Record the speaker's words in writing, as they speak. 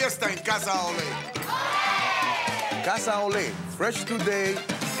está en Casa Olé. Casa Olé, fresh today,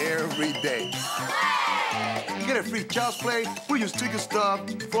 every day. You get a free child's play, we use sticker stuff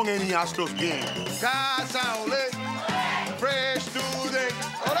from any Astros game. Casa Olé, fresh today,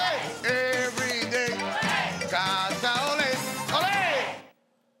 Olé, every day. Casa Olé, Olé.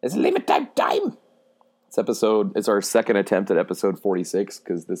 It's limited time. It's our second attempt at episode 46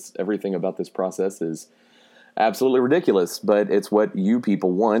 because everything about this process is absolutely ridiculous, but it's what you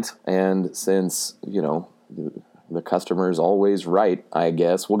people want. And since, the customer is always right, I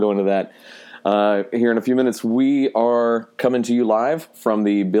guess we'll go into that here in a few minutes. We are coming to you live from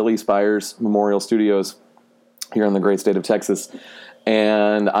the Billy Spires Memorial Studios here in the great state of Texas.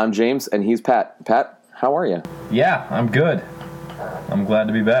 And I'm James, and he's Pat. Pat, how are you? Yeah, I'm good. I'm glad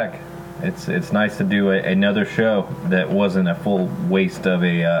to be back. It's nice to do another show that wasn't a full waste of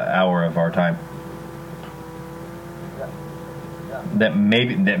a hour of our time. That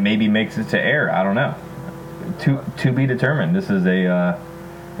maybe makes it to air. I don't know. To be determined. This is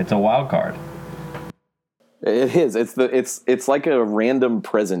it's a wild card. It is. It's like a random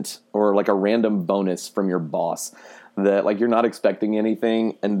present or like a random bonus from your boss that like you're not expecting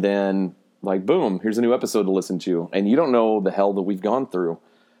anything, and then like boom, here's a new episode to listen to, and you don't know the hell that we've gone through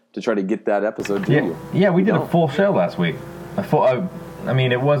to try to get that episode to you. Yeah, we did a full show last week.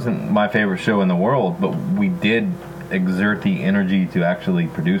 It wasn't my favorite show in the world, but we did exert the energy to actually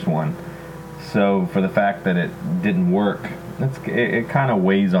produce one. So for the fact that it didn't work, it kind of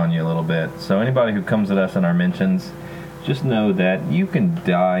weighs on you a little bit. So anybody who comes at us in our mentions, just know that you can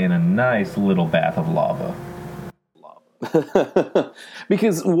die in a nice little bath of lava.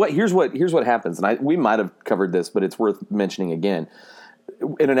 Because here's what happens, and we might have covered this, but it's worth mentioning again.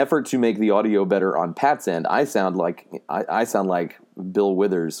 In an effort to make the audio better on Pat's end, I sound like Bill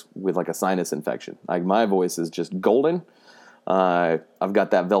Withers with like a sinus infection. Like my voice is just golden. I've got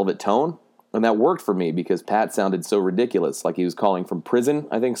that velvet tone, and that worked for me because Pat sounded so ridiculous, like he was calling from prison.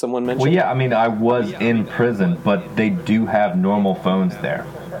 I think someone mentioned. Well, yeah, I was in prison, but they do have normal phones there.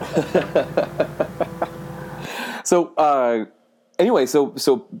 So anyway,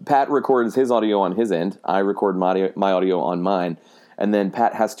 so Pat records his audio on his end. I record my audio on mine. And then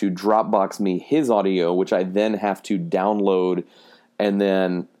Pat has to Dropbox me his audio, which I then have to download and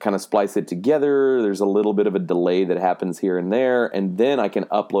then kind of splice it together. There's a little bit of a delay that happens here and there. And then I can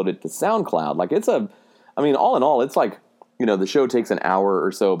upload it to SoundCloud. Like all in all, it's like, the show takes an hour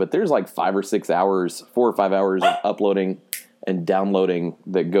or so, but there's like 4 or 5 hours of uploading and downloading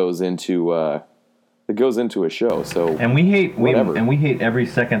that goes into a show. So we hate every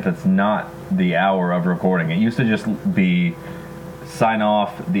second that's not the hour of recording. It used to just be sign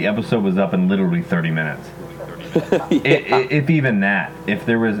off, the episode was up in literally 30 minutes. If even that.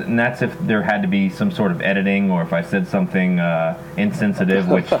 And that's if there had to be some sort of editing, or if I said something insensitive,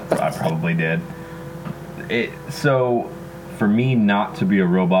 which I probably did. So for me not to be a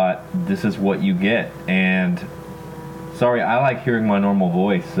robot, this is what you get. And sorry, I like hearing my normal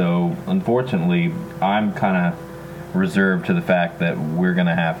voice, so unfortunately I'm kind of reserved to the fact that we're going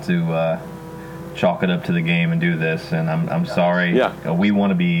to have to chalk it up to the game and do this, and I'm sorry. Yeah. We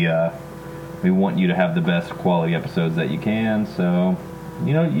want you to have the best quality episodes that you can, so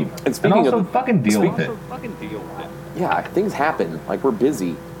fucking deal with it. Yeah, things happen. Like, we're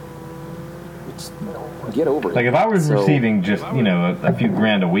busy. Just get over it. Like, if I was receiving just a few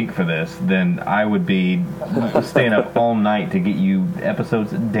grand a week for this, then I would be staying up all night to get you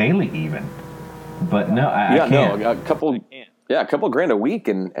episodes daily even. But no, I can't. A couple grand a week,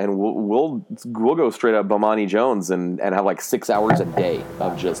 and we'll go straight up Bomani Jones and have like 6 hours a day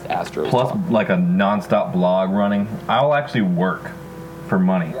of just Astros plus talk. Like a nonstop blog running. I'll actually work for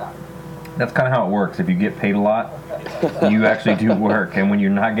money. That's kind of how it works. If you get paid a lot, you actually do work, and when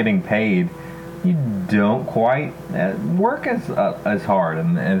you're not getting paid, you don't quite work as hard,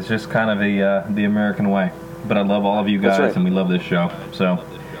 and it's just kind of the American way. But I love all of you guys, right. And we love this show. So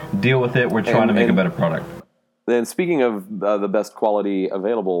deal with it. We're trying to make a better product. Then, speaking of the best quality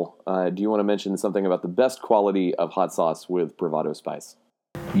available, do you want to mention something about the best quality of hot sauce with Bravado Spice?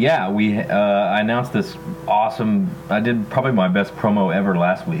 Yeah, I announced this awesome. I did probably my best promo ever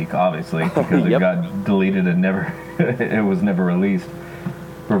last week, obviously, because it got deleted and it was never released.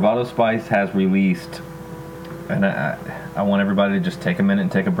 Bravado Spice has released, and I want everybody to just take a minute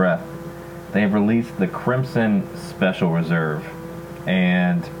and take a breath. They have released the Crimson Special Reserve,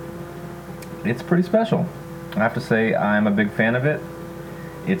 and it's pretty special. I have to say I'm a big fan of it.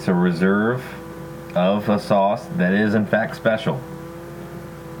 It's a reserve of a sauce that is in fact special.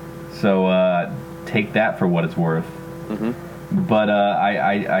 So take that for what it's worth. Mm-hmm. But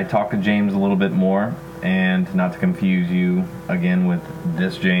I talked to James a little bit more, and not to confuse you again with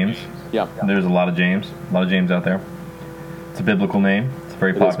this James. Yeah. There's a lot of James out there. It's a biblical name. It's a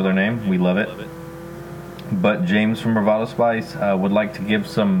very popular name. We love it. But James from Bravado Spice would like to give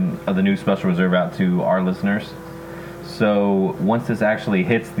some of the new Special Reserve out to our listeners. So once this actually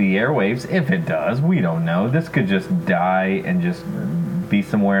hits the airwaves, if it does, we don't know. This could just die and just be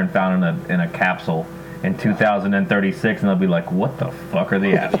somewhere and found in a capsule in 2036, and they'll be like, "What the fuck are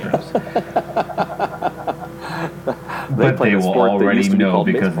the Astros?" But they will already know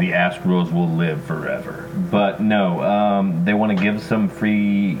because the Astros will live forever. But no, they want to give some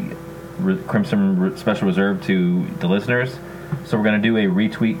free Crimson Special Reserve to the listeners. So we're going to do a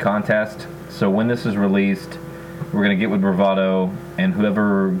retweet contest. So when this is released, we're going to get with Bravado, and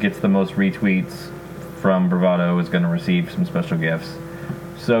whoever gets the most retweets from Bravado is going to receive some special gifts.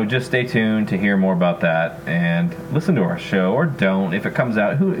 So just stay tuned to hear more about that, and listen to our show, or don't. If it comes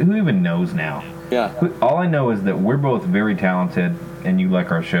out, who even knows now? Yeah. All I know is that we're both very talented, and you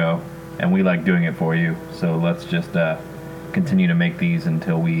like our show, and we like doing it for you. So let's just continue to make these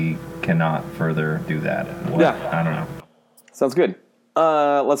until we cannot further do that. I don't know. Sounds good.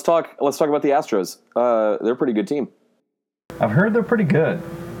 Let's talk about the Astros. They're a pretty good team. I've heard they're pretty good.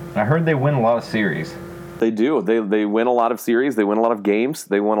 I heard they win a lot of series. They do. They win a lot of series. They win a lot of games.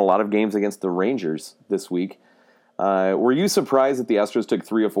 They won a lot of games against the Rangers this week. Were you surprised that the Astros took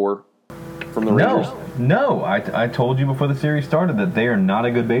 3 of 4 from the Rangers? No. I told you before the series started that they are not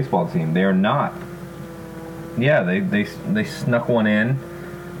a good baseball team. They are not. Yeah, they snuck one in,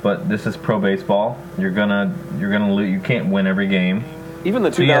 but this is pro baseball. You're gonna lose. You can't win every game. Even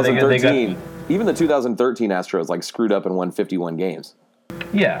the 2013, even the 2013 Astros like screwed up and won 51 games.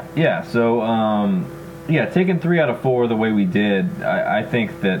 Yeah. So. Yeah, taking 3 out of 4 the way we did, I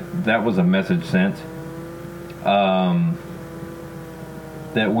think that was a message sent.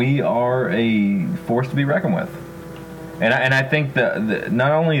 That we are a force to be reckoned with. And I think that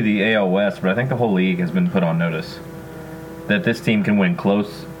not only the AL West, but I think the whole league has been put on notice that this team can win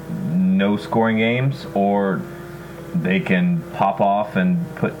close, no-scoring games, or they can pop off and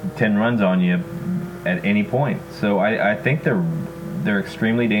put 10 runs on you at any point. So I think they're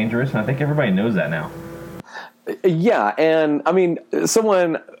extremely dangerous, and I think everybody knows that now. Yeah, and I mean,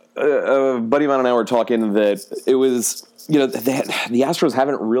 someone, a buddy of mine and I were talking that it was, the Astros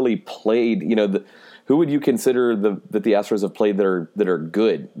haven't really played, who would you consider that the Astros have played that are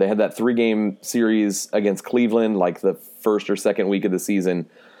good? They had that 3-game series against Cleveland, like the first or second week of the season,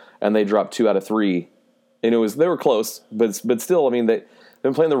 and they dropped 2 out of 3, and they were close, but still, I mean, they've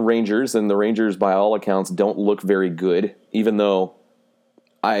been playing the Rangers, and the Rangers, by all accounts, don't look very good, even though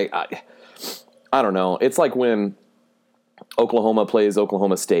I don't know. It's like when Oklahoma plays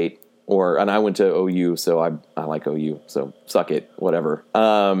Oklahoma State, and I went to OU, so I like OU, so suck it, whatever.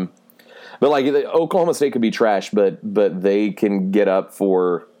 But like Oklahoma State could be trash, but they can get up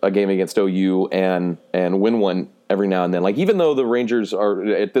for a game against OU and win one every now and then. Like even though the Rangers are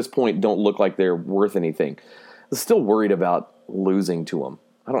at this point don't look like they're worth anything, I'm still worried about losing to them.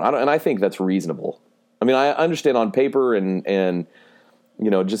 I don't, and I think that's reasonable. I mean, I understand on paper and.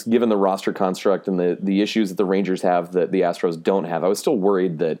 Just given the roster construct and the issues that the Rangers have that the Astros don't have, I was still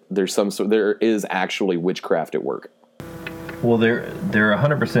worried that there is actually witchcraft at work. Well, there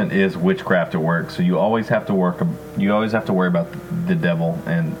 100% is witchcraft at work. So you always have to worry about the devil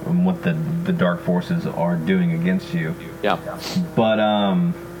and what the dark forces are doing against you. Yeah. But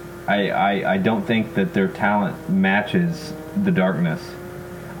I don't think that their talent matches the darkness.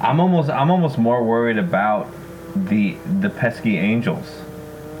 I'm almost more worried about the pesky Angels.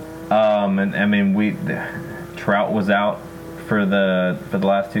 And I mean, Trout was out for the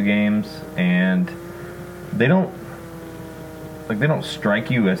last 2 games, and they don't strike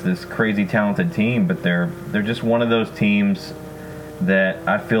you as this crazy talented team, but they're just one of those teams that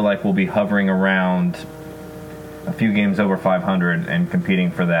I feel like will be hovering around a few games over 500 and competing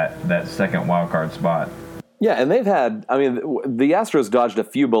for that second wild card spot. Yeah, and they've had, I mean, the Astros dodged a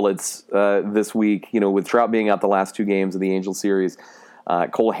few bullets this week, with Trout being out the last 2 games of the Angel series.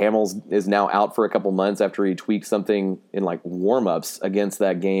 Cole Hamels is now out for a couple months after he tweaked something in like warm-ups against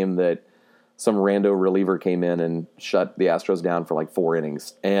that game that some rando reliever came in and shut the Astros down for like 4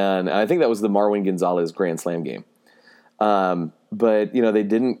 innings. And I think that was the Marwin Gonzalez Grand Slam game. But,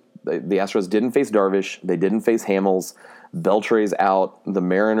 the Astros didn't face Darvish. They didn't face Hamels. Beltre's out. The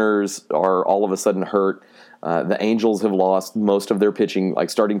Mariners are all of a sudden hurt. The Angels have lost most of their pitching, like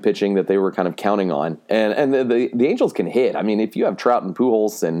starting pitching that they were kind of counting on. And the Angels can hit. I mean, if you have Trout and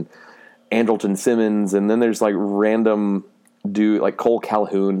Pujols and Andrelton Simmons, and then there's like random do like Cole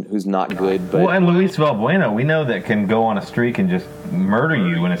Calhoun, who's not good, but and Luis Valbuena, we know that can go on a streak and just murder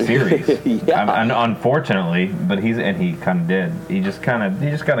you in a series. Unfortunately, but he kind of did. He just kind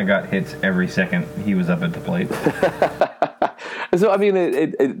of got hits every second he was up at the plate. So I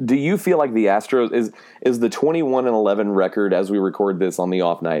mean, do you feel like the Astros is the 21-11 record as we record this on the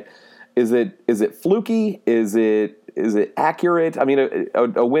off night? Is it fluky? Is it accurate? I mean,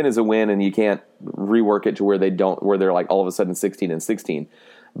 a win is a win, and you can't rework it to where they're like all of a sudden 16-16.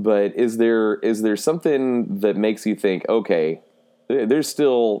 But is there something that makes you think, okay, there are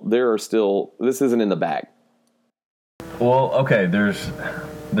still this isn't in the bag? Well, okay,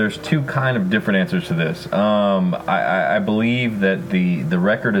 there's two kind of different answers to this. I believe that the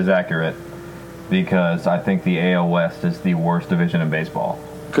record is accurate because I think the AL West is the worst division in baseball.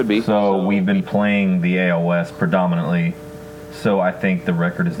 Could be. So we've been playing the AL West predominantly, so I think the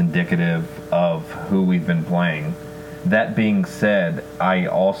record is indicative of who we've been playing. That being said, I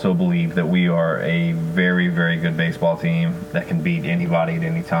also believe that we are a very, very good baseball team that can beat anybody at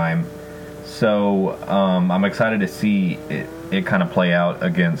any time. So I'm excited to see it kind of play out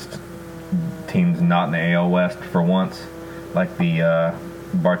against teams not in the AL West for once, like the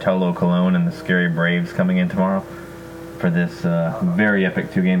Bartolo Colon and the Scary Braves coming in tomorrow for this very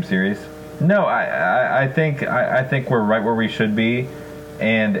epic 2-game series. No, I think we're right where we should be,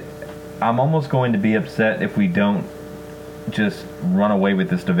 and I'm almost going to be upset if we don't just run away with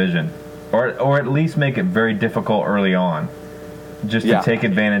this division, or at least make it very difficult early on, just to take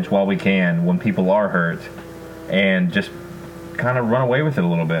advantage while we can when people are hurt, and just kind of run away with it a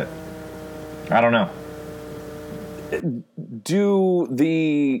little bit. I don't know.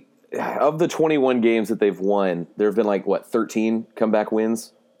 Of the 21 games that they've won, there have been 13 comeback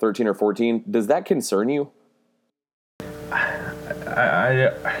wins, 13 or 14. Does that concern you?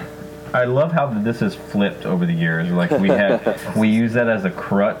 I love how this has flipped over the years. Like we use that as a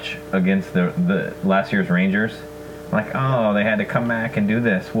crutch against the last year's Rangers. Like, oh, they had to come back and do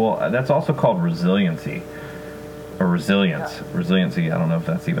this. Well, that's also called resiliency or resilience. Yeah. Resiliency. I don't know if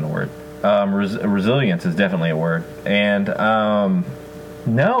that's even a word. Resilience is definitely a word. And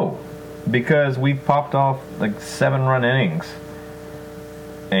no, because we popped off 7-run innings.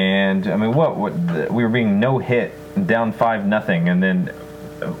 And I mean, what we were being no hit, down 5-0, and then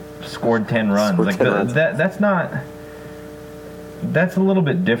scored 10 runs. That's a little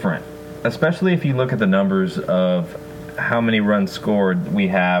bit different, especially if you look at the numbers of how many runs scored we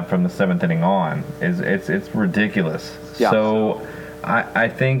have from the 7th inning on. It's ridiculous. Yeah. So I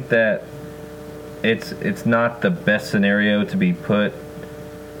think that it's not the best scenario to be put,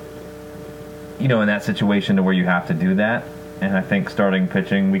 in that situation to where you have to do that. And I think starting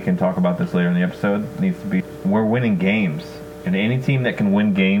pitching, we can talk about this later in the episode, needs to be, we're winning games. And any team that can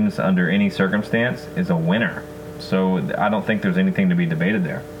win games under any circumstance is a winner. So I don't think there's anything to be debated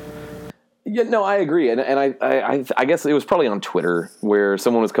there. Yeah, no, I agree. And I guess it was probably on Twitter where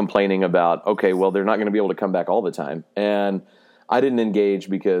someone was complaining about, okay, well, they're not going to be able to come back all the time. And I didn't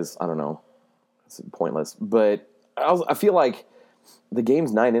engage because, I don't know, it's pointless. But I feel like the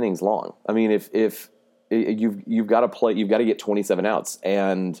game's 9 innings long. I mean, if you've got to play, you've got to get 27 outs,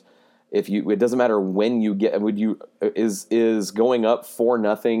 and it doesn't matter when you get. Is going up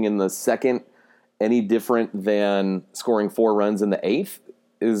 4-0 in the second any different than scoring 4 runs in the 8th?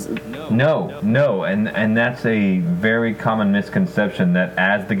 No, and that's a very common misconception that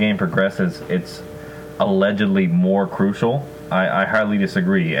as the game progresses, it's allegedly more crucial. I highly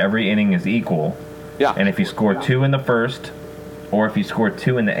disagree. Every inning is equal. Yeah. And if you score 2 in the first, or if you score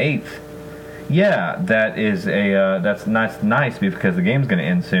 2 in the 8th, yeah, that is that's nice because the game's going to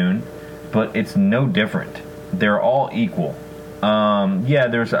end soon, but it's no different. They're all equal. Yeah,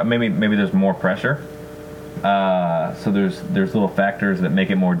 there's maybe there's more pressure. So there's little factors that make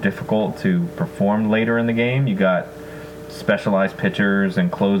it more difficult to perform later in the game. You got specialized pitchers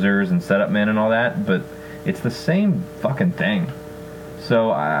and closers and setup men and all that, but it's the same fucking thing.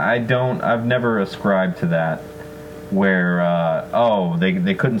 So I've never ascribed to that where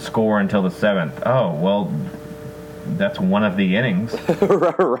they couldn't score until the 7th. Oh, well, that's one of the innings.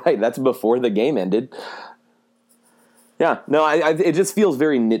 Right, that's before the game ended. Yeah, no, it just feels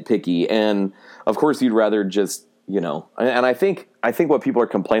very nitpicky, and of course you'd rather just, and I think what people are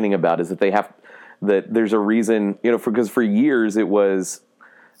complaining about is that that there's a reason, because for years it was,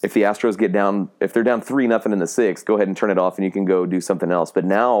 if the Astros if they're down 3-0 in the 6th, go ahead and turn it off and you can go do something else. But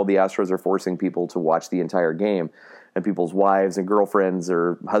now the Astros are forcing people to watch the entire game, and people's wives and girlfriends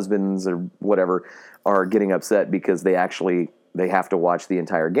or husbands or whatever are getting upset because they have to watch the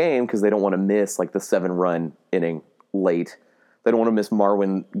entire game because they don't want to miss the 7-run inning late. They don't want to miss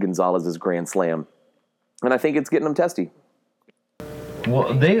Marwin Gonzalez's grand slam. And I think it's getting them testy.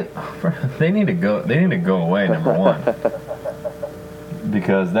 Well, they need to go. They need to go away. Number one,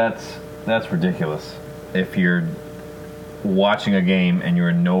 because that's ridiculous. If you're watching a game and you're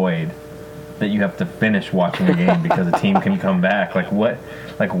annoyed that you have to finish watching a game because a team can come back, like what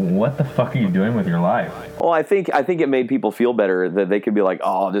the fuck are you doing with your life? Well, I think it made people feel better that they could be like,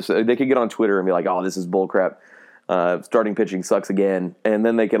 oh, they could get on Twitter and be like, oh, this is bullcrap. Starting pitching sucks again, and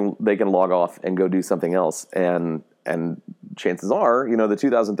then they can log off and go do something else. And chances are, the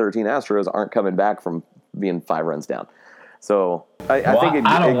 2013 Astros aren't coming back from being 5 runs down. So I think it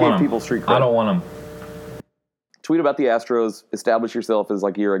gave people street cred. I don't want them. Tweet about the Astros. Establish yourself as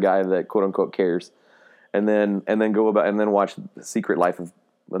like you're a guy that quote unquote cares, and then watch The Secret Life of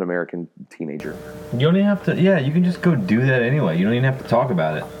an American Teenager. You don't even have to. Yeah, you can just go do that anyway. You don't even have to talk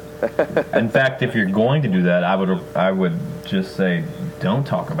about it. In fact, if you're going to do that, I would just say don't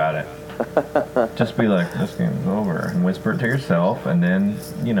talk about it. Just be like, this game's over, and whisper it to yourself, and then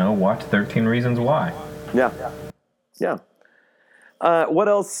watch 13 Reasons Why. Yeah. What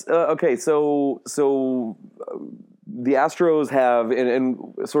else? Okay, so the Astros have, and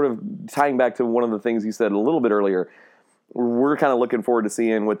sort of tying back to one of the things you said a little bit earlier, we're kind of looking forward to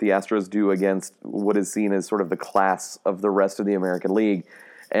seeing what the Astros do against what is seen as sort of the class of the rest of the American League.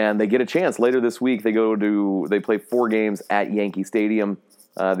 And they get a chance later this week. They play 4 games at Yankee Stadium.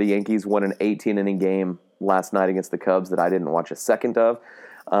 The Yankees won an 18-inning game last night against the Cubs that I didn't watch a second of.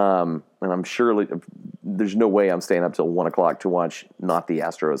 And I'm surely there's no way I'm staying up till 1 o'clock to watch not the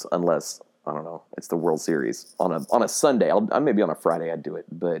Astros unless, I don't know, it's the World Series on a Sunday. Maybe on a Friday I'd do it.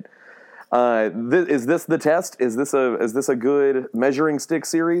 But is this the test? Is this a good measuring stick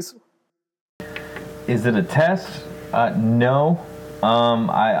series? Is it a test? No.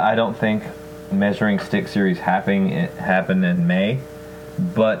 I don't think measuring stick series happen in May,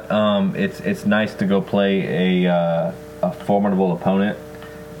 but it's nice to go play a formidable opponent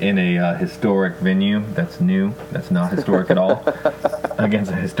in a historic venue that's new, that's not historic at all,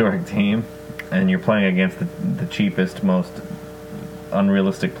 against a historic team, and you're playing against the cheapest, most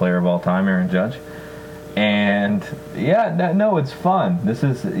unrealistic player of all time, Aaron Judge. And it's fun. This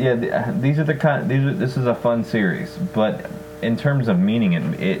is this is a fun series, but in terms of meaning,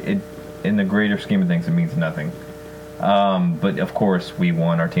 it in the greater scheme of things, it means nothing. But of course, we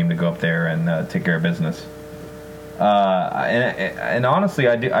want our team to go up there and take care of business. And honestly,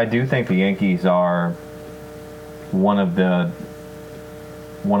 I do think the Yankees are one of the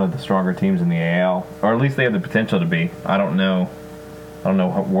stronger teams in the AL, or at least they have the potential to be. I don't know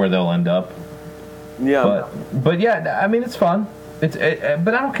where they'll end up. Yeah, but yeah, I mean, it's fun. But I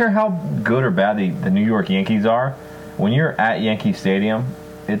don't care how good or bad the New York Yankees are. When you're at Yankee Stadium,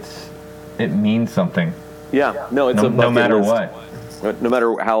 it means something. Yeah, no, it's no matter what. No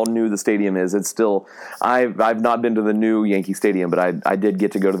matter how new the stadium is, it's still. I've not been to the new Yankee Stadium, but I did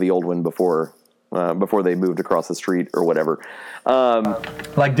get to go to the old one before they moved across the street or whatever.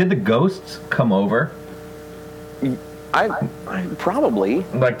 Did the ghosts come over? I probably.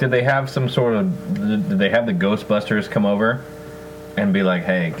 Did they have some sort of? Did they have the Ghostbusters come over and be like,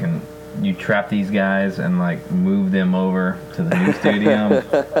 "Hey, can you trap these guys and move them over to the new stadium?"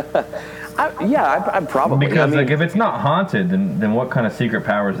 I probably. Because if it's not haunted, then what kind of secret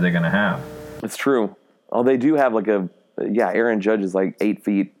powers are they going to have? It's true. Oh, they do have Aaron Judge is 8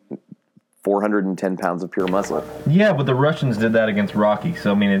 feet, 410 pounds of pure muscle. Yeah, but the Russians did that against Rocky,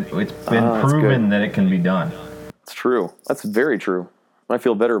 so I mean it's been proven that it can be done. It's true. That's very true. I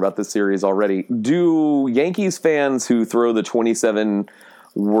feel better about this series already. Do Yankees fans who throw the 27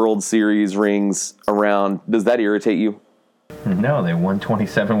 World Series rings around, does that irritate you? No, they won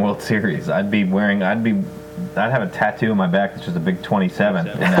 27 World Series. I'd have a tattoo on my back that's just a big 27,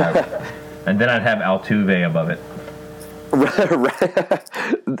 and then I'd have Altuve above it.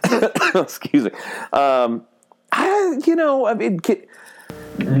 Excuse me.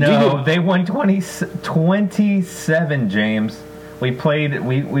 They won 27, James. We played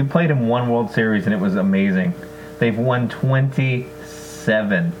in one World Series and it was amazing. They've won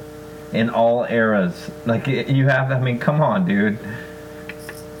 27 in all eras. Come on, dude.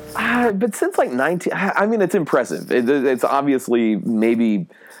 But since 19, it's impressive. It's obviously maybe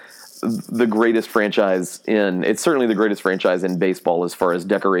the greatest franchise it's certainly the greatest franchise in baseball as far as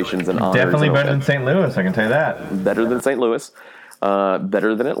decorations and honors. Definitely better than St. Louis, I can tell you that. Better than St. Louis.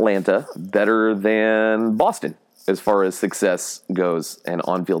 Better than Atlanta. Better than Boston as far as success goes and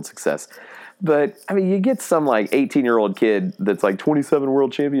on-field success. But, you get some 18-year-old kid that's 27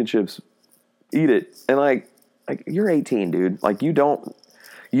 world championships. Eat it. And you're 18, dude. If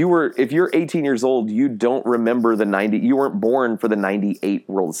you're 18 years old, you don't remember you weren't born for the 98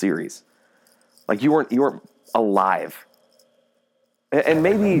 World Series. You weren't alive. And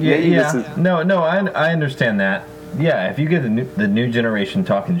maybe yeah. this is No, I understand that. Yeah, if you get the new generation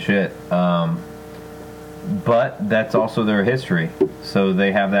talking shit, but that's also their history, so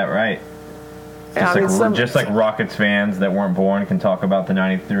they have that right. Just like Rockets fans that weren't born can talk about the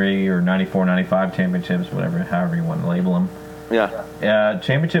 93 or 94, 95 championships, whatever, however you want to label them. Yeah.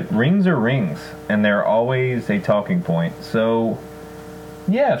 Championship rings are rings, and they're always a talking point. So,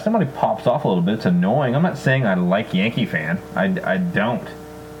 yeah, if somebody pops off a little bit, it's annoying. I'm not saying I like Yankee fan. I don't.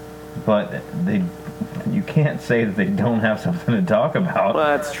 But you can't say that they don't have something to talk about. Well,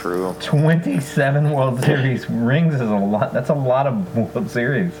 that's true. 27 World Series rings is a lot. That's a lot of World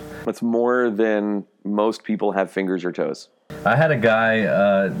Series. It's more than most people have fingers or toes. I had a guy,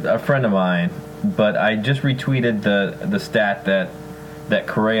 a friend of mine, but I just retweeted the stat that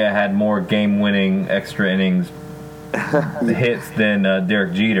Correa had more game-winning extra innings hits than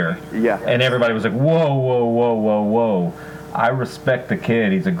Derek Jeter. Yeah. And everybody was like, whoa, whoa, whoa, whoa, whoa. I respect the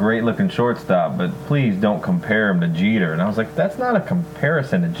kid. He's a great-looking shortstop, but please don't compare him to Jeter. And I was like, that's not a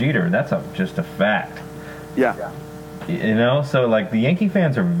comparison to Jeter. That's just a fact. Yeah. You know, so like the Yankee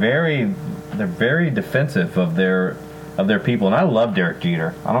fans are very defensive of their people, and I love Derek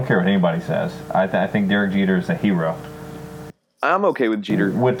Jeter. I don't care what anybody says. I think Derek Jeter is a hero. I'm okay with Jeter.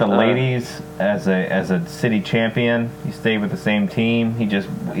 With the ladies, as a city champion, he stayed with the same team.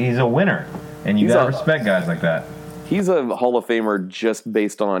 He's a winner, and you gotta respect guys like that. He's a Hall of Famer just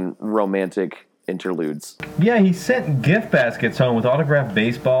based on romantic interludes. Yeah, he sent gift baskets home with autographed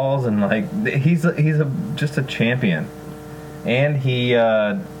baseballs, and like he's just a champion. And he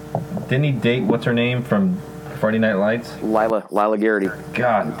didn't he date what's her name from Friday Night Lights? Lila Garrity.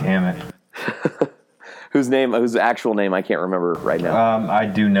 God damn it. whose actual name I can't remember right now. I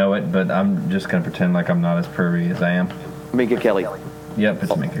do know it, but I'm just gonna pretend like I'm not as pervy as I am. Minka Kelly. Yep,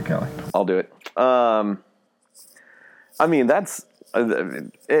 it's Minka Kelly. I'll do it. I mean, that's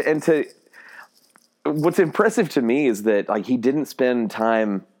what's impressive to me is that like he didn't spend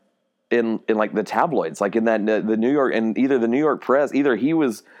time in like the tabloids, like in that the New York, and either the New York press, either he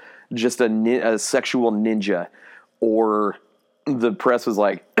was just a sexual ninja, or the press was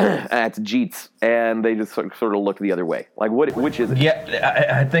like, it's Jeets, and they just sort of look the other way. Like, which is it?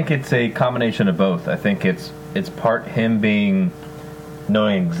 Yeah, I think it's a combination of both. I think it's part him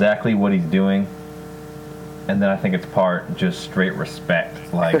knowing exactly what he's doing, and then I think it's part just straight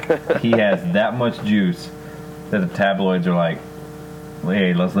respect. Like, he has that much juice that the tabloids are like,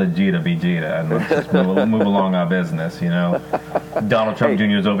 hey, let's let Jeter be Jeter, and let's just move along our business, you know? Donald Trump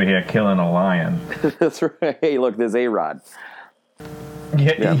Jr. is over here killing a lion. That's right. Hey, look, there's A-Rod.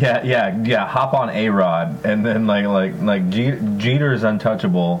 Yeah. Hop on A-Rod, and then like Jeter's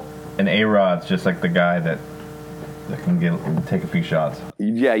untouchable, and A-Rod's just like the guy that can take a few shots.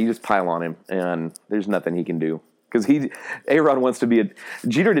 Yeah, you just pile on him, and there's nothing he can do. Because A-Rod wants to be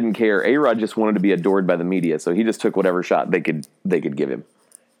Jeter didn't care. A-Rod just wanted to be adored by the media, so he just took whatever shot they could give him.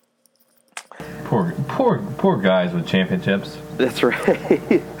 Poor guys with championships. That's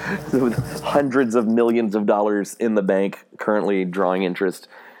right. With hundreds of millions of dollars in the bank, currently drawing interest.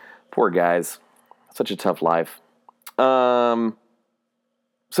 Poor guys. Such a tough life. So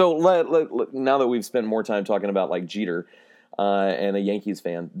now that we've spent more time talking about like Jeter and a Yankees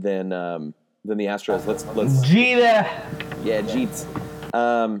fan than the Astros, let's Jeter. Yeah, Jeets.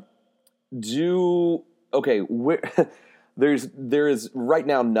 There is right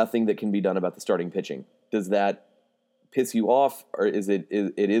now nothing that can be done about the starting pitching. Does that piss you off, or is it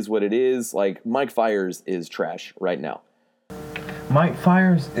is what it is? Like, Mike Fiers is trash right now. Mike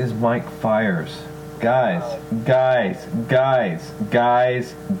Fiers is Mike Fiers. Guys.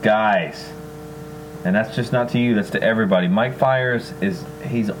 And that's just not to you, that's to everybody. Mike Fiers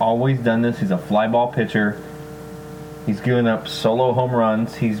he's always done this. He's a fly ball pitcher. He's given up solo home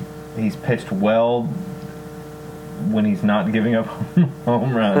runs. He's pitched well when he's not giving up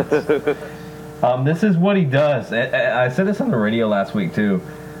home runs. This is what he does. I said this on the radio last week too.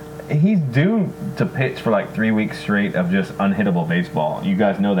 He's due to pitch for like 3 weeks straight of just unhittable baseball. You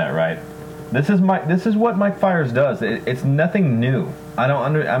guys know that, right? This is what Mike Fiers does. It's nothing new.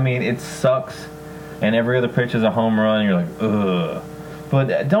 I mean, it sucks, and every other pitch is a home run. And you're like, ugh.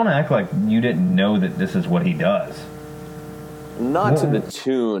 But don't act like you didn't know that this is what he does. Not to the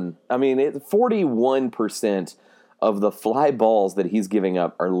tune. I mean, 41% of the fly balls that he's giving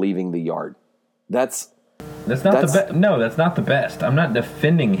up are leaving the yard. That's not the best. No, that's not the best. I'm not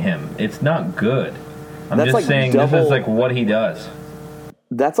defending him. It's not good. I'm just like saying this is like what he does.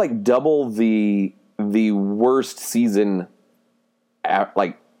 That's like double the worst season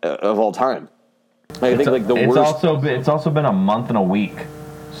of all time. I think like the worst. It's also been a month and a week,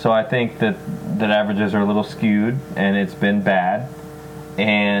 so I think that averages are a little skewed, and it's been bad.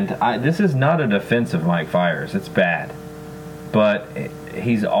 And this is not a defense of Mike Fiers. It's bad. But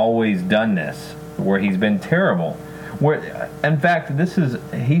he's always done this, where he's been terrible. Where, in fact,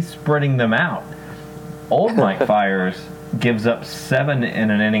 he's spreading them out. Old Mike Fiers gives up 7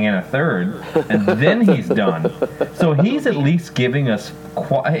 in an inning and a third, and then he's done. So he's at least giving us...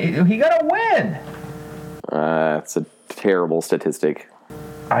 he got a win! It's a terrible statistic.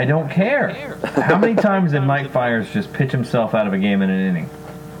 I don't care. How many times did Mike Fiers just pitch himself out of a game in an inning?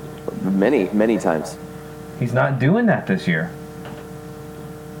 Many, many times. He's not doing that this year.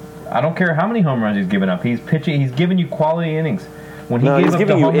 I don't care how many home runs he's given up. He's pitching. He's giving you quality innings. When he's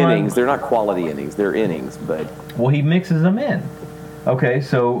giving you innings. They're not quality innings. They're innings, but... Well, he mixes them in. Okay,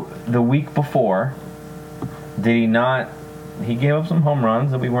 so the week before, did he not... He gave up some home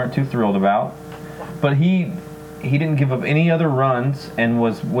runs that we weren't too thrilled about, but he didn't give up any other runs and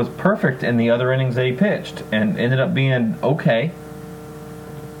was perfect in the other innings that he pitched and ended up being okay.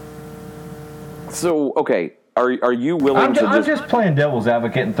 So, okay, are you willing to I'm just playing devil's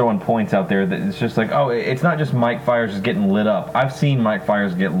advocate and throwing points out there that it's just like, oh, it's not just Mike Fiers is getting lit up. I've seen Mike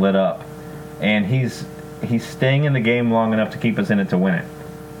Fiers get lit up, and he's staying in the game long enough to keep us in it to win it.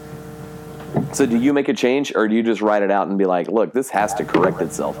 So do you make a change, or do you just write it out and be like, look, this has to correct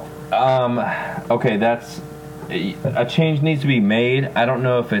itself? Okay, a change needs to be made. I don't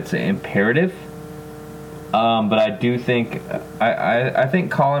know if it's imperative, but I do think I think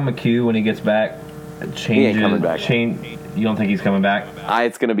Colin McHugh, when he gets back, changes. He ain't coming back. You don't think he's coming back?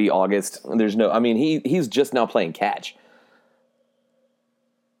 It's going to be August. There's no. I mean, he's just now playing catch.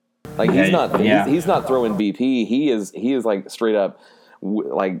 Like he's not throwing BP. He is like straight up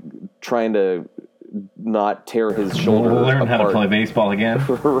like trying to not tear his shoulder learn apart. How to play baseball again.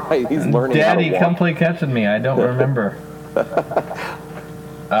 Right, he's learning Daddy, how to walk. come play catch with me. I don't remember.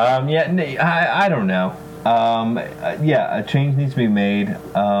 I don't know. A change needs to be made.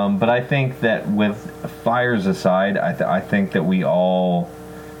 But I think that with Fiers aside, I think that we all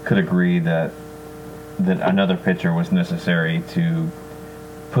could agree that another pitcher was necessary to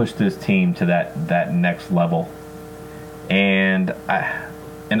push this team to that next level. And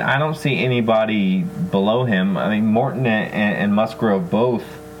I don't see anybody below him. I mean, Morton and Musgrove both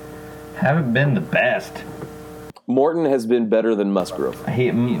haven't been the best. Morton has been better than Musgrove.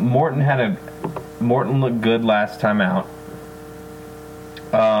 Morton looked good last time out.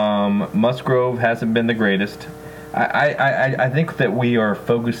 Musgrove hasn't been the greatest. I think that we are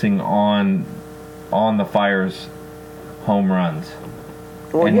focusing on the Fiers home runs.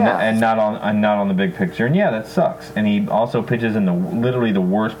 Well, and not on the big picture. And that sucks. And he also pitches in literally the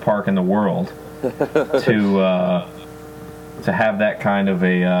worst park in the world to have that kind of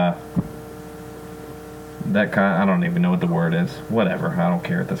a I don't even know what the word is. Whatever. I don't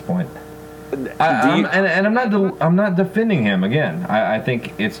care at this point. I'm not defending him again. I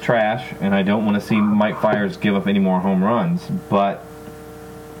think it's trash, and I don't want to see Mike Fiers give up any more home runs. But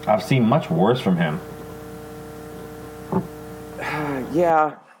I've seen much worse from him.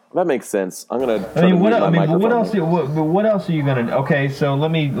 Yeah, that makes sense. I'm gonna. What else are you gonna? Okay, so let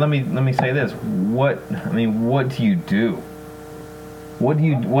me say this. What do you do? What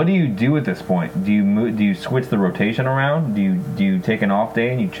do you do at this point? Do you switch the rotation around? Do you take an off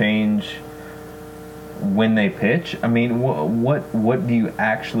day and you change when they pitch? I mean, what do you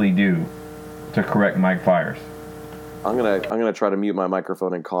actually do to correct Mike Fiers? I'm gonna try to mute my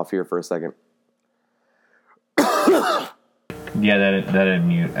microphone and cough here for a second. Yeah, that didn't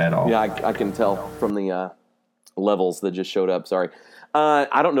mute at all. Yeah, I can tell from the levels that just showed up. Sorry.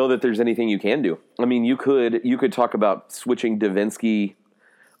 I don't know that there's anything you can do. I mean, you could talk about switching Davinsky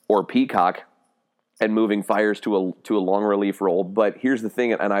or Peacock and moving Fiers to a long relief role. But here's the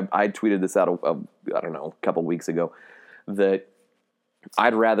thing, and I tweeted this out I don't know, a couple weeks ago, that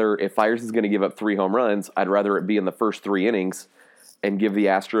I'd rather, if Fiers is going to give up 3 home runs, I'd rather it be in the first 3 innings and give the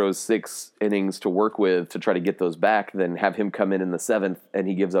Astros 6 innings to work with to try to get those back than have him come in the 7th and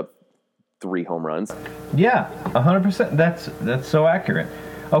he gives up 3 home runs. Yeah, 100%. That's so accurate.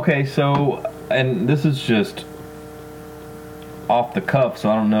 Okay, so, and this is just off the cuff,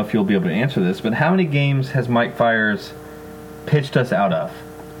 so I don't know if you'll be able to answer this, but how many games has Mike Fiers pitched us out of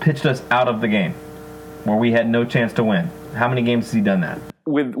the game where we had no chance to win? How many games has he done that?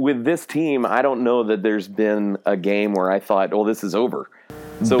 With this team, I don't know that there's been a game where I thought, "Oh, this is over."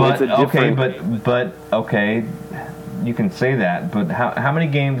 So it's a different. Okay, you can say that. But how many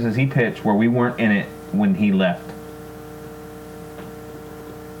games has he pitched where we weren't in it when he left?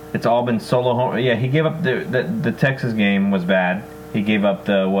 It's all been solo home. Yeah, he gave up the Texas game was bad. He gave up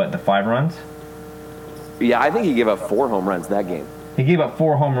the 5 runs. Yeah, I think he gave up 4 home runs that game. He gave up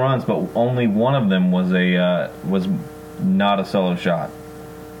 4 home runs, but only one of them was not a solo shot.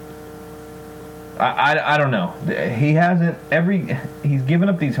 I don't know. He hasn't he's given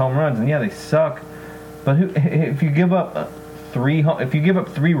up these home runs, and yeah, they suck. But if you give up three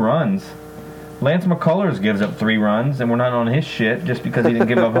runs, Lance McCullers gives up 3 runs, and we're not on his shit just because he didn't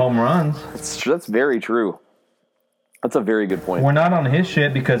give up home runs. That's very true. That's a very good point. We're not on his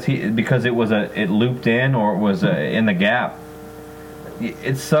shit because it looped in or it was in the gap.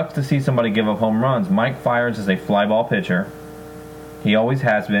 It sucks to see somebody give up home runs. Mike Fiers is a fly ball pitcher. He always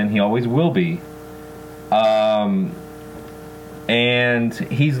has been. He always will be. And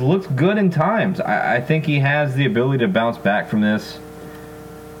he's looked good in times. I think he has the ability to bounce back from this.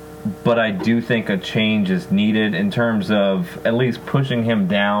 But I do think a change is needed in terms of at least pushing him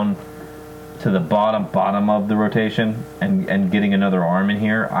down to the bottom of the rotation and getting another arm in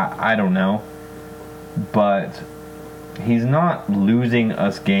here. I don't know. But he's not losing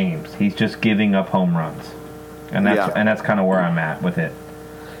us games. He's just giving up home runs. And that's kind of where I'm at with it.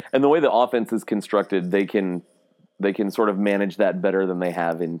 And the way the offense is constructed, they can sort of manage that better than they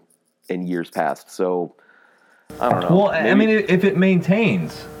have in years past. So I don't know. Well, I mean, if it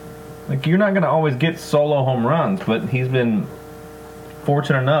maintains, like, you're not going to always get solo home runs, but he's been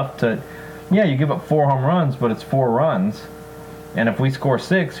fortunate enough to, you give up 4 home runs, but it's 4 runs. And if we score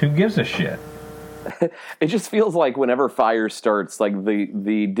 6, who gives a shit? It just feels like whenever Fiers starts, like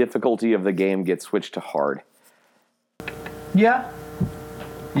the difficulty of the game gets switched to hard. Yeah.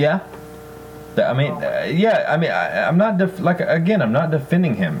 I mean, I'm not I'm not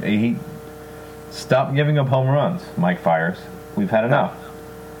defending him. He stopped giving up home runs, Mike Fiers. We've had enough.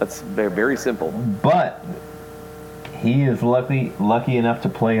 That's very simple. But he is lucky enough to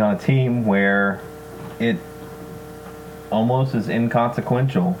play on a team where it almost is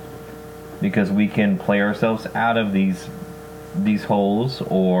inconsequential because we can play ourselves out of these holes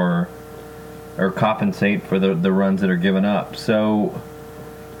or compensate for the runs that are given up. So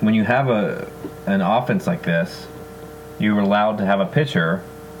when you have an offense like this, you're allowed to have a pitcher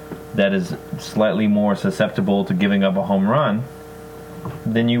that is slightly more susceptible to giving up a home run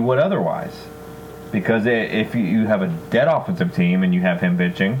than you would otherwise. Because if you have a dead offensive team and you have him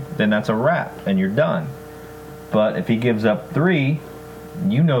pitching, then that's a wrap and you're done. But if he gives up 3,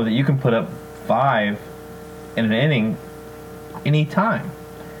 you know that you can put up 5 in an inning any time.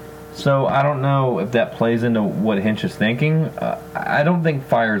 So I don't know if that plays into what Hinch is thinking. I don't think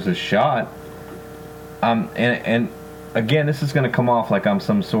Fiers is shot. And again, this is going to come off like I'm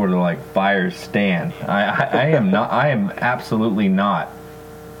some sort of like Fiers stan. I am not. I am absolutely not.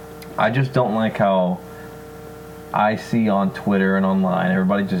 I just don't like how I see on Twitter and online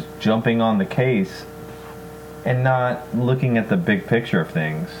everybody just jumping on the case and not looking at the big picture of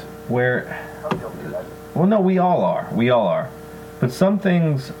things. Where, well, no, we all are. But some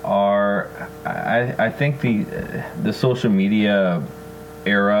things are, I think the social media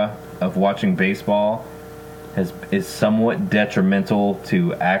era of watching baseball is somewhat detrimental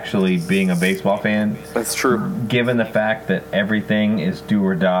to actually being a baseball fan. That's true. Given the fact that everything is do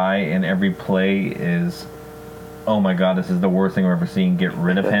or die and every play is, oh my God, this is the worst thing I've ever seen, get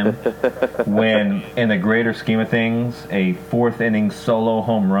rid of him. When in the greater scheme of things, a 4th inning solo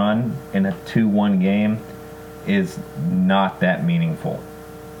home run in a 2-1 game is not that meaningful.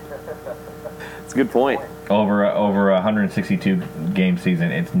 It's a good point. Over a 162 game season,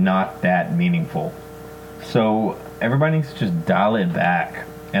 it's not that meaningful. So everybody needs to just dial it back.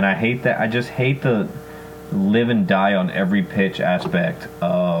 And I hate that. I just hate the live and die on every pitch aspect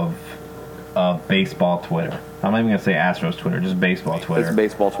of baseball Twitter. I'm not even gonna say Astros Twitter, just baseball Twitter. It's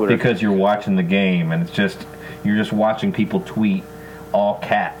baseball Twitter because you're watching the game and you're just watching people tweet all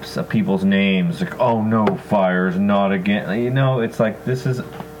caps of people's names, like, oh no, Fiers, not again. You know, it's like, this is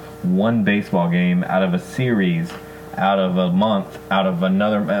one baseball game out of a series, out of a month, out of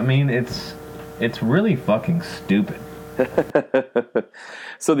another. I mean, it's really fucking stupid.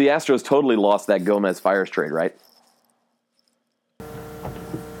 So the Astros totally lost that Gomez Fiers trade, right?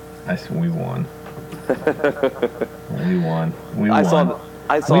 We won. We won. I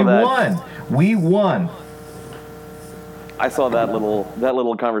saw we that. We won. I saw that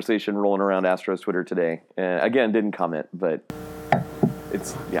little conversation rolling around Astros Twitter today. Again, didn't comment, but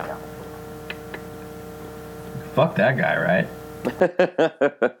it's, yeah. Fuck that guy, right?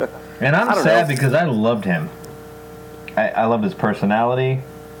 And I'm sad because I loved him. I loved his personality.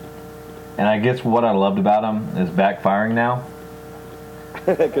 And I guess what I loved about him is backfiring now.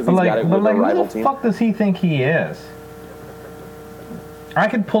 Because he's got it with a rival team. Who the fuck does he think he is? I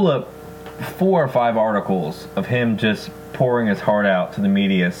could pull up 4 or 5 articles of him just pouring his heart out to the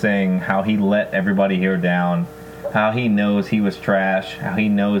media, saying how he let everybody here down, how he knows he was trash, how he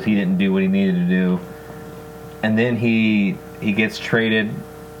knows he didn't do what he needed to do, and then he gets traded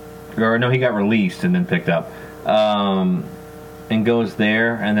or no, he got released and then picked up, and goes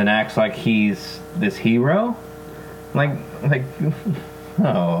there and then acts like he's this hero, like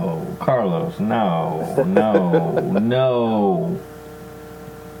no, Carlos, no, no.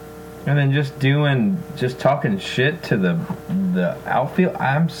 And then just talking shit to the outfield.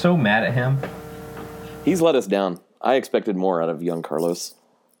 I'm so mad at him. He's let us down. I expected more out of young Carlos,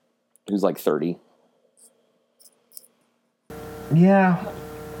 who's like 30. Yeah.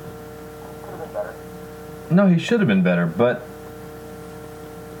 No, he should have been better, but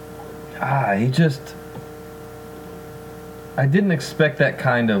I didn't expect that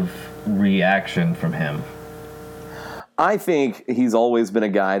kind of reaction from him. I think he's always been a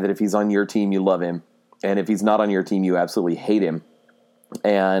guy that if he's on your team, you love him. And if he's not on your team, you absolutely hate him.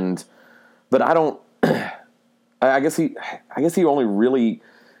 But I don't, I guess he only really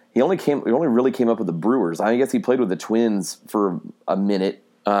came up with the Brewers. I guess he played with the Twins for a minute,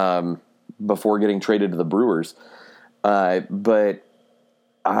 before getting traded to the Brewers. But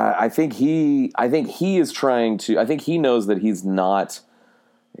I think he is trying to, I think he knows that he's not,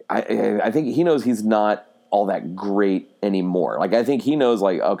 I think he knows he's not all that great anymore. Like, I think he knows,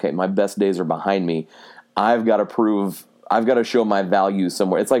 like, okay, my best days are behind me. I've got to show my value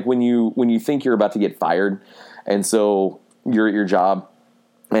somewhere. It's like when you think you're about to get fired, and so you're at your job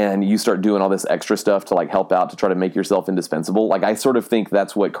and you start doing all this extra stuff to like help out to try to make yourself indispensable. Like, I sort of think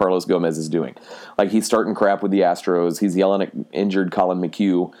that's what Carlos Gomez is doing. Like, he's starting crap with the Astros. He's yelling at injured Colin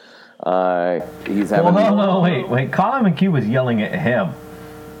McHugh. He's having wait. Colin McHugh was yelling at him,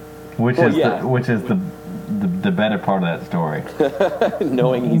 which is the better part of that story.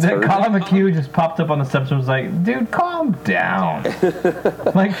 Knowing he's hurt. Colin McHugh just popped up on the steps and was like, "Dude, calm down."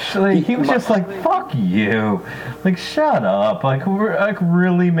 like he was just like, "Fuck you," like, shut up, like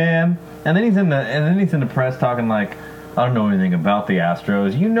really, man. And then he's in the press talking like, "I don't know anything about the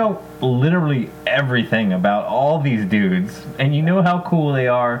Astros." You know literally everything about all these dudes, and you know how cool they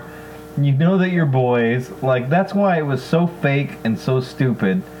are. You know that you're boys. Like, that's why it was so fake and so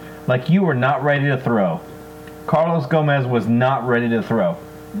stupid. Like, you were not ready to throw. Carlos Gomez was not ready to throw.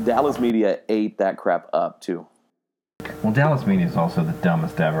 Dallas media ate that crap up, too. Well, Dallas media is also the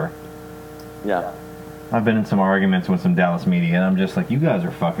dumbest ever. Yeah. I've been in some arguments with some Dallas media, and I'm just like, you guys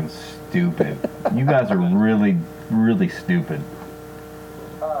are fucking stupid. You guys are really, really stupid.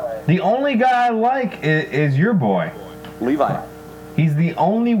 The only guy I like is your boy. Levi. He's the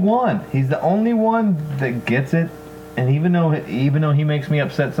only one. He's the only one that gets it. And even though he makes me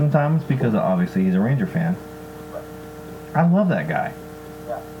upset sometimes because obviously he's a Ranger fan, I love that guy.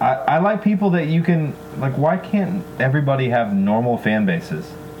 I like people that you can, like, why can't everybody have normal fan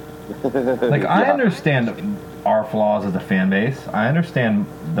bases? Like, I understand our flaws as a fan base. I understand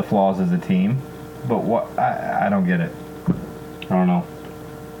the flaws as a team. But I don't get it. I don't know.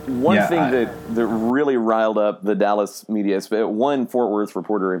 One thing that really riled up the Dallas media, one Fort Worth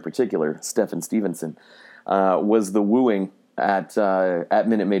reporter in particular, Stephen Stevenson, was the wooing at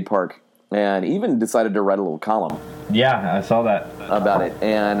Minute Maid Park, and even decided to write a little column. Yeah, I saw that about it.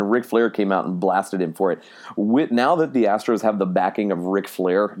 And Ric Flair came out and blasted him for it. Now that the Astros have the backing of Ric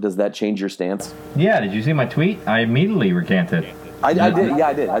Flair, does that change your stance? Yeah. Did you see my tweet? I immediately recanted. I did. Yeah,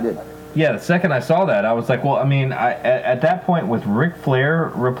 I did. Yeah, the second I saw that, I was like, well, I mean, at that point with Ric Flair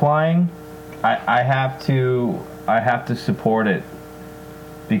replying, I have to support it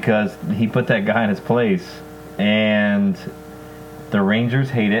because he put that guy in his place, and the Rangers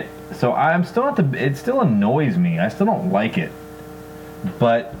hate it. So I'm still it still annoys me. I still don't like it.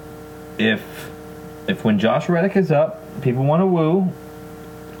 But if when Josh Reddick is up, people want to woo,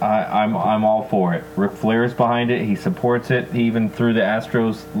 I'm all for it. Ric Flair is behind it. He supports it. He even threw the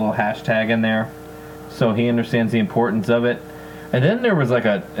Astros little hashtag in there, so he understands the importance of it. And then there was like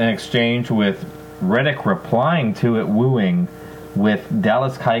an exchange with Reddick replying to it, wooing, with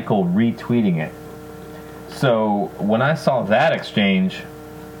Dallas Keuchel retweeting it. So when I saw that exchange,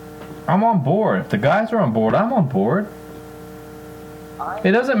 I'm on board. If the guys are on board, I'm on board.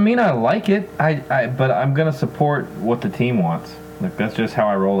 It doesn't mean I like it, but I'm gonna support what the team wants. Like, that's just how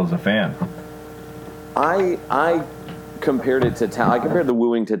I roll as a fan. I compared it to I compared the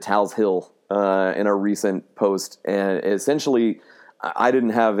wooing to Tal's Hill in a recent post, and essentially I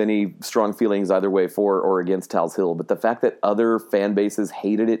didn't have any strong feelings either way for or against Tal's Hill, but the fact that other fan bases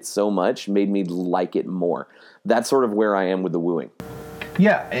hated it so much made me like it more. That's sort of where I am with the wooing.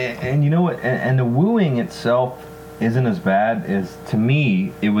 Yeah, and you know what? And the wooing itself isn't as bad as, to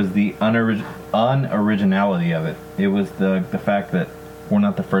me, it was the unoriginality of it. It was the fact that we're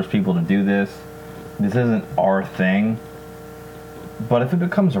not the first people to do this. This isn't our thing. But if it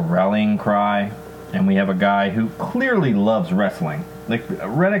becomes a rallying cry, and we have a guy who clearly loves wrestling, Like,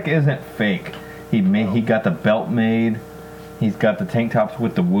 Reddick isn't fake. He got the belt made. He's got the tank tops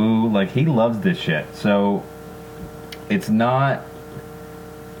with the woo. Like, he loves this shit. So it's not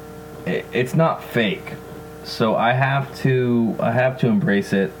fake. So I have to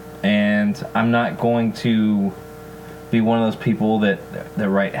embrace it, and I'm not going to be one of those people that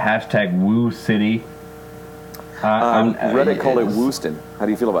write hashtag Woo City. Reddit called it Wooston. How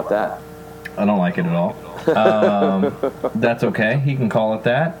do you feel about that? I don't like it at all. That's okay. He can call it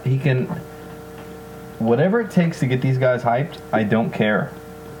that. He can. Whatever it takes to get these guys hyped, I don't care.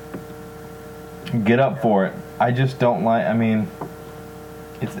 Get up for it. I just don't like. I mean,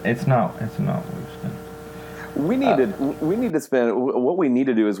 it's not Wooston. We need to spend. What we need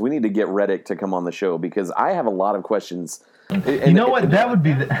to do is we need to get Reddick to come on the show, because I have a lot of questions. You know what? That would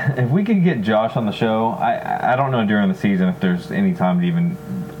be if we could get Josh on the show. I don't know during the season if there's any time to even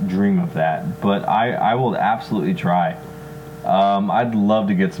dream of that, but I will absolutely try. I'd love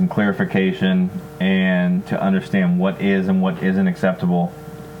to get some clarification and to understand what is and what isn't acceptable.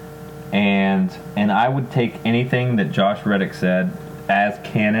 And I would take anything that Josh Reddick said as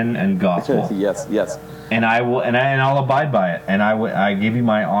canon and gospel. Yes. And I'll abide by it. And I give you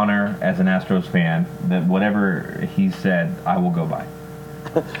my honor as an Astros fan that whatever he said, I will go by.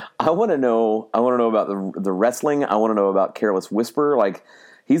 I want to know about the wrestling. I want to know about Careless Whisper. Like,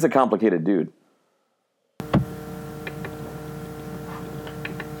 he's a complicated dude.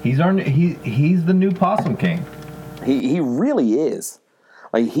 He's the new Possum King. He really is.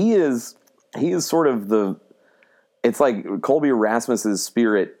 Like, he is sort of the. It's like Colby Rasmus's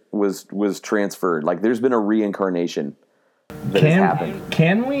spirit was transferred. Like, there's been a reincarnation that has happened.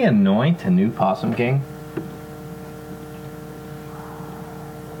 Can we anoint a new Possum King?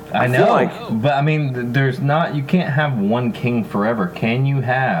 I know, but I mean, there's not. You can't have one king forever. Can you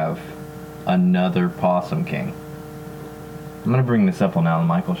have another Possum King? I'm gonna bring this up on Alan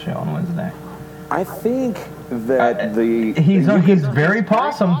Michaels' show on Wednesday. I think that he's very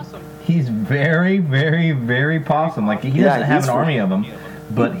possum. He's very, very, very possum. Like, he doesn't have an army of them,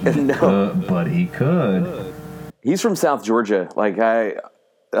 but he could. He's from South Georgia, like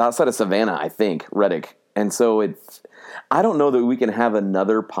outside of Savannah, I think, Reddick. And so I don't know that we can have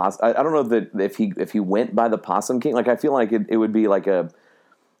another possum. I don't know that if he went by the Possum King, like, I feel like it would be like a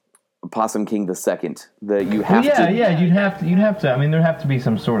Possum King the Second that you have to. Yeah, you'd have to. I mean, there'd have to be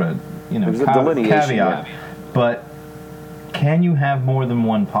some sort of delineation, caveat, but. Can you have more than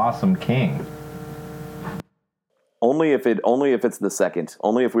one Possum King? Only if it's the second.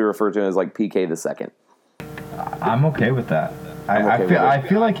 Only if we refer to him as like PK the Second. I'm okay with that. I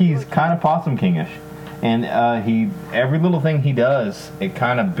feel like he's kind of Possum Kingish, and every little thing he does, it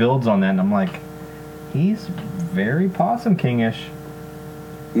kind of builds on that. And I'm like, he's very Possum Kingish.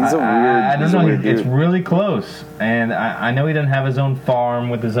 He's a weird. I don't know. Weird it's really close, and I know he doesn't have his own farm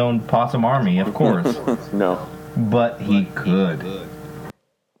with his own possum army, of course. No. But he could.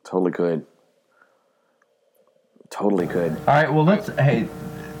 Totally could. All right, well,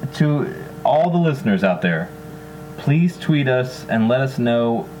 to all the listeners out there, please tweet us and let us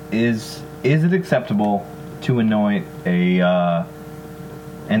know, is it acceptable to anoint an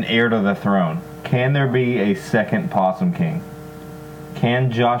heir to the throne? Can there be a second Possum King?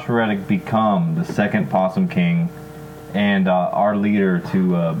 Can Josh Reddick become the second Possum King and our leader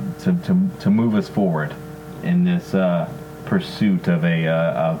to move us forward in this pursuit of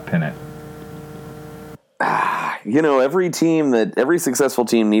a pennant? Every successful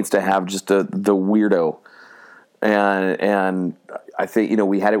team needs to have just the weirdo, and I think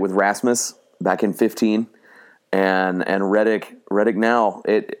we had it with Rasmus back in 2015, and Reddick now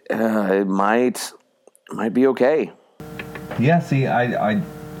it might be okay. Yeah, see, I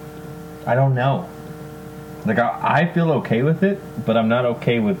don't know. Like, I feel okay with it, but I'm not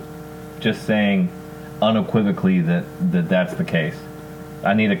okay with just saying unequivocally that's the case.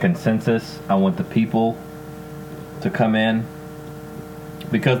 I need a consensus. I want the people to come in,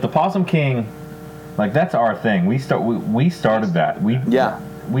 because the Possum King, like, that's our thing. We started that. We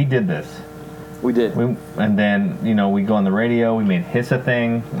did this. We did. And then we go on the radio. We made Hiss a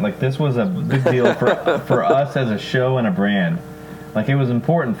thing. Like, this was a big deal for us as a show and a brand. Like, it was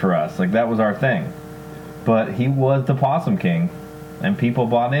important for us. Like, that was our thing. But he was the Possum King, and people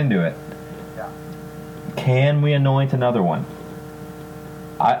bought into it. Can we anoint another one?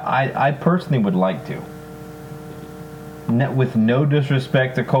 I personally would like to. With no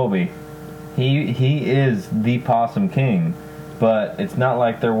disrespect to Colby, he is the Possum King, but it's not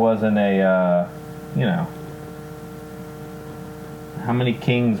like there wasn't how many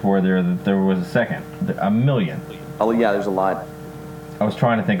kings were there that there was a second? A million. Oh yeah, there's a lot. I was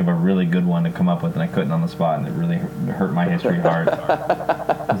trying to think of a really good one to come up with, and I couldn't on the spot, and it really hurt my history hard.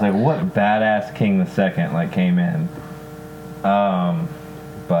 I was like, what badass king the second came in?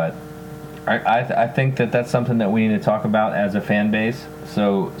 But I think that's something that we need to talk about as a fan base.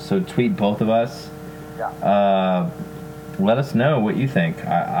 So tweet both of us. Yeah. Let us know what you think.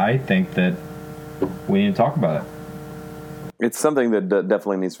 I think that we need to talk about it. It's something that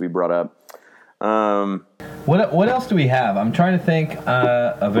definitely needs to be brought up. What else do we have? I'm trying to think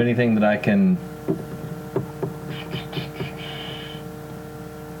of anything that I can...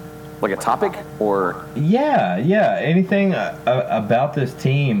 Like a topic? Or... Yeah. Anything about this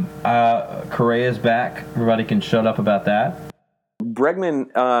team. Correa's back. Everybody can shut up about that.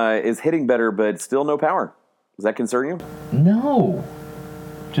 Bregman is hitting better, but still no power. Does that concern you? No.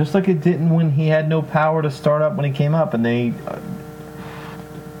 Just like it didn't when he had no power to start up when he came up, and they...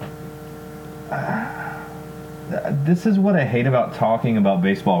 this is what I hate about talking about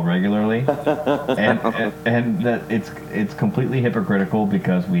baseball regularly, and that it's completely hypocritical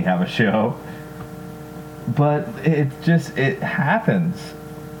because we have a show, but it happens.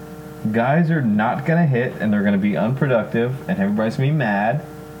 Guys are not gonna hit, and they're gonna be unproductive, and everybody's gonna be mad,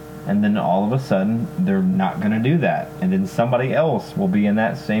 and then all of a sudden they're not gonna do that, and then somebody else will be in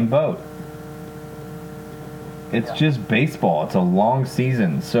that same boat. It's just baseball. It's a long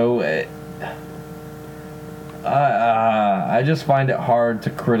season, so. I just find it hard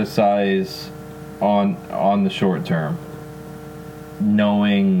to criticize on the short term,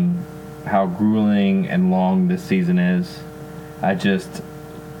 knowing how grueling and long this season is. I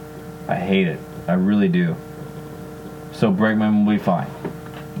hate it. I really do. So Bregman will be fine,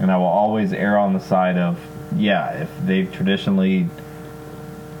 and I will always err on the side of, if they've traditionally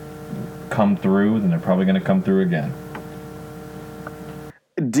come through, then they're probably going to come through again.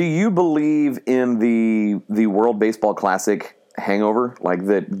 Do you believe in the World Baseball Classic hangover? Like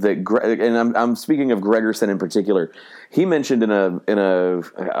that, and I'm speaking of Gregerson in particular. He mentioned in a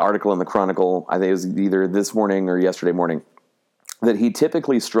article in the Chronicle, I think it was either this morning or yesterday morning, that he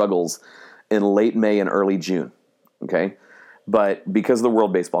typically struggles in late May and early June. Okay, but because of the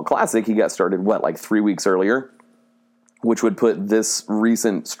World Baseball Classic, he got started 3 weeks earlier, which would put this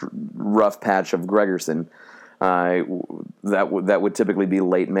recent rough patch of Gregerson. That would typically be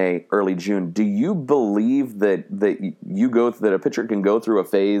late May, early June. Do you believe that a pitcher can go through a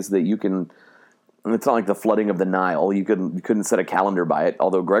phase that you can? It's not like the flooding of the Nile. You couldn't set a calendar by it.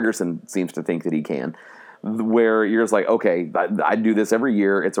 Although Gregerson seems to think that he can, where you're just like, okay, I do this every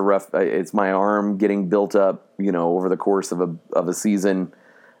year. It's it's my arm getting built up, over the course of a season.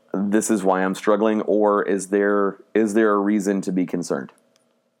 This is why I'm struggling, or is there a reason to be concerned?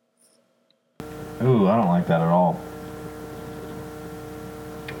 Ooh, I don't like that at all.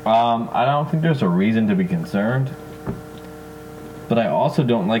 I don't think there's a reason to be concerned. But I also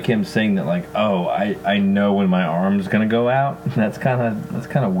don't like him saying that, I know when my arm's gonna go out. That's kind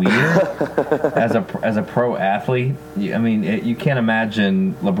of weird. As a pro athlete, you can't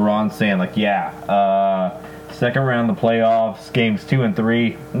imagine LeBron saying second round of the playoffs, games 2 and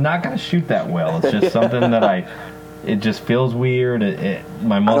 3, not gonna shoot that well. It's just something that it just feels weird.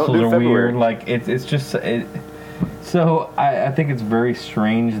 My muscles are weird. It's just. So I think it's very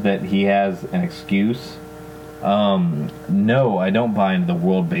strange that he has an excuse. No, I don't buy into the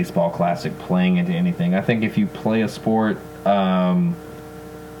World Baseball Classic playing into anything. I think if you play a sport,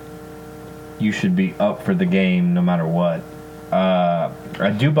 you should be up for the game no matter what.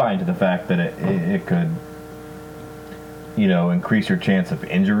 I do buy into the fact that it could, increase your chance of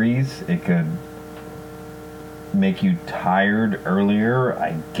injuries. It could make you tired earlier,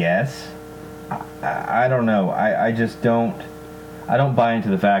 I guess. I don't know. I just don't. I don't buy into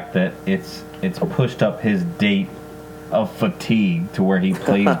the fact that it's pushed up his date of fatigue to where he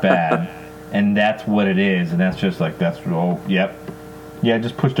plays bad, and that's what it is. And that's just just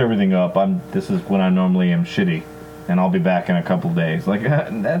pushed everything up. This is when I normally am shitty, and I'll be back in a couple days.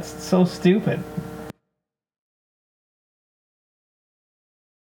 That's so stupid.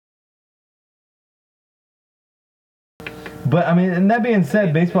 But and that being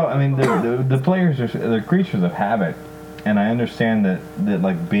said, baseball. The players they're creatures of habit, and I understand that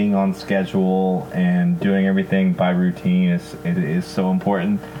being on schedule and doing everything by routine is so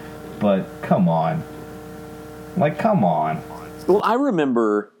important. But come on, come on. Well, I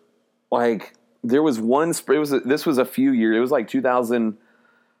remember there was one. This was a few years. It was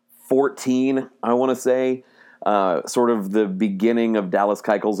 2014. I want to say. Sort of the beginning of Dallas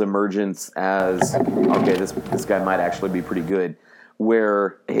Keuchel's emergence as, okay, this guy might actually be pretty good,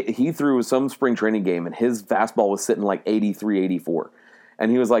 where he threw some spring training game and his fastball was sitting 83, 84.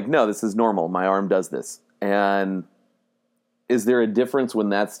 And he was like, no, this is normal. My arm does this. And is there a difference when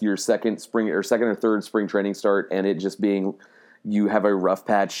that's your second or third spring training start, and it just being you have a rough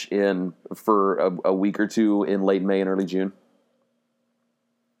patch in for a week or two in late May and early June?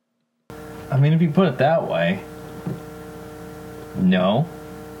 I mean, if you put it that way, no.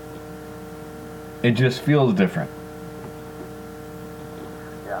 It just feels different.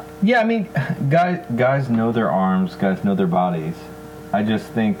 Yeah, I mean, guys know their arms, guys know their bodies. I just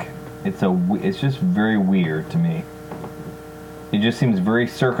think it's just very weird to me. It just seems very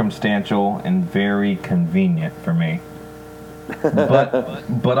circumstantial and very convenient for me.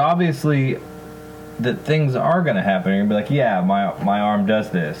 But obviously, that things are going to happen. You're going to be like, yeah, my arm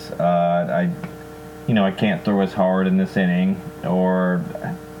does this. I can't throw as hard in this inning, or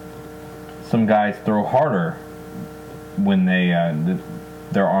some guys throw harder when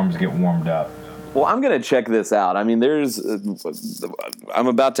their arms get warmed up. Well, I'm going to check this out. I mean, I'm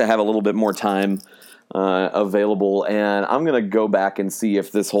about to have a little bit more time available, and I'm going to go back and see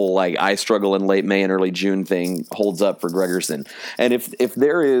if this whole I struggle in late May and early June thing holds up for Gregerson. And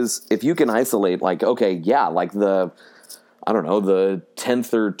if you can isolate the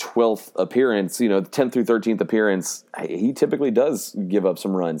 10th or 12th appearance, the 10th through 13th appearance, he typically does give up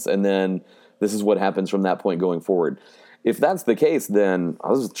some runs, and then this is what happens from that point going forward. If that's the case, then I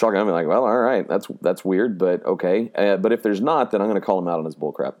was chalking. I'm like, well, all right, that's weird, but okay. But if there's not, then I'm going to call him out on his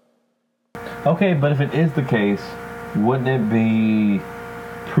bullcrap. Okay, but if it is the case, wouldn't it be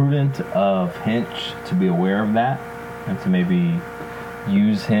prudent of Hinch to be aware of that and to maybe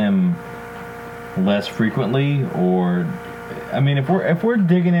use him less frequently? Or, I mean, if we're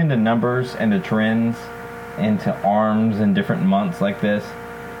digging into numbers and the trends, into arms in different months like this,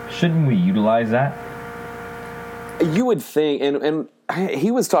 shouldn't we utilize that? You would think, and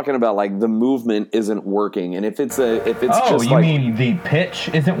he was talking about the movement isn't working, and if it's just you mean the pitch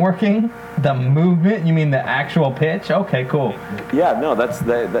isn't working? The movement? You mean the actual pitch? Okay, cool. Yeah, no,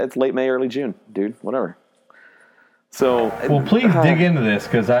 that's late May, early June, dude. Whatever. So, well, please dig into this,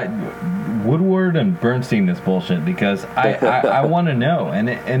 because Woodward and Bernstein this bullshit, because I want to know,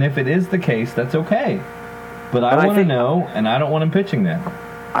 and if it is the case, that's okay. But I want to know, and I don't want him pitching then.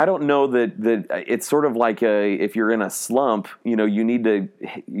 I don't know that it's sort of like if you're in a slump, you need to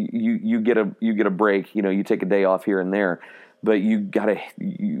you get a break, you take a day off here and there, but you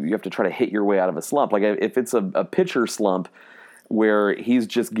have to try to hit your way out of a slump. Like if it's a pitcher slump where he's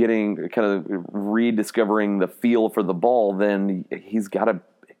just getting kind of rediscovering the feel for the ball, then he's got to.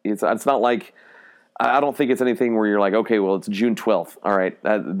 It's not like. I don't think it's anything where you're like, okay, well, it's June 12th. All right,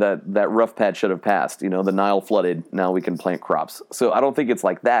 that rough patch should have passed. The Nile flooded. Now we can plant crops. So I don't think it's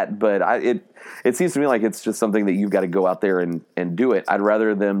like that, but it seems to me like it's just something that you've got to go out there and do it. I'd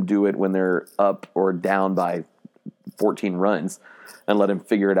rather them do it when they're up or down by 14 runs and let him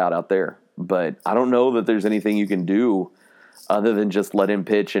figure it out there. But I don't know that there's anything you can do other than just let him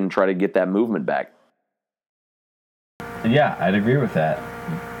pitch and try to get that movement back. Yeah, I'd agree with that.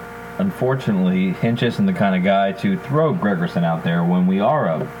 Unfortunately, Hinch isn't the kind of guy to throw Gregerson out there when we are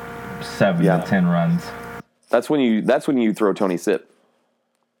up 7 to 10 runs. That's when you throw Tony Sipp.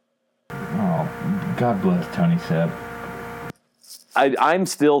 Oh, God bless Tony Sipp. I'm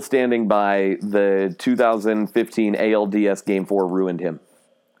still standing by the 2015 ALDS Game 4 ruined him.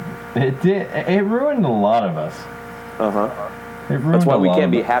 It did. It ruined a lot of us. That's why we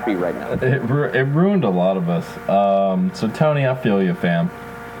can't be happy right now. It ruined a lot of us. So Tony, I feel you, fam.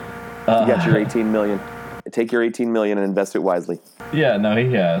 You got your $18 million. Take your $18 million and invest it wisely. Yeah, no,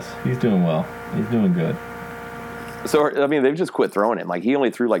 he has. He's doing well. He's doing good. So I mean, they've just quit throwing him. He only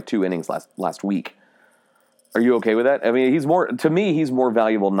threw 2 innings last week. Are you okay with that? I mean, he's more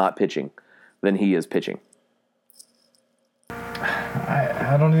valuable not pitching than he is pitching. I'm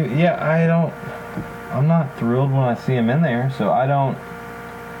not thrilled when I see him in there, so I don't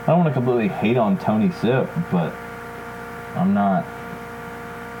want to completely hate on Tony Sipp, but I'm not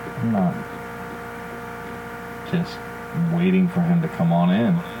just waiting for him to come on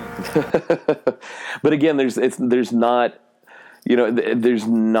in. But again, there's not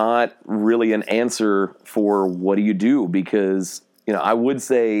really an answer for what do you do, because I would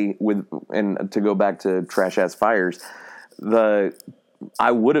say and to go back to trash ass Fires,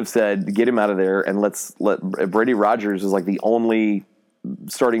 I would have said get him out of there and let Brady Rogers is the only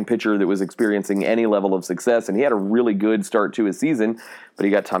starting pitcher that was experiencing any level of success, and he had a really good start to his season, but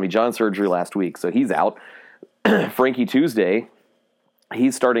he got Tommy John surgery last week, so he's out. Frankie Tuesday,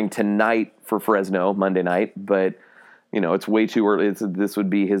 he's starting tonight for Fresno Monday night, but it's way too early. This would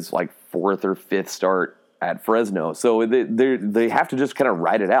be his 4th or 5th start at Fresno, so they have to just kind of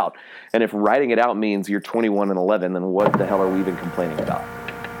ride it out. And if riding it out means you're 21-11, then what the hell are we even complaining about?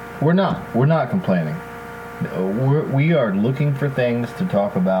 We're not complaining. We are looking for things to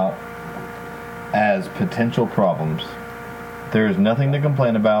talk about as potential problems. There is nothing to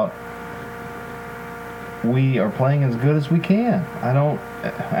complain about. We are playing as good as we can.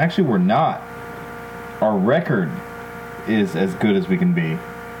 Actually, we're not. Our record is as good as we can be.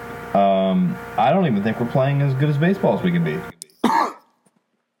 I don't even think we're playing as good as baseball as we can be.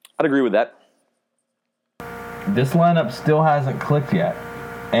 I'd agree with that. This lineup still hasn't clicked yet,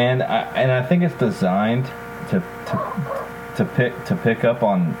 and I think it's designed to pick up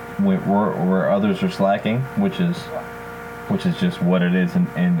on where others are slacking, which is just what it is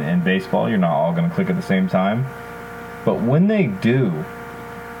in baseball. You're not all going to click at the same time, but when they do,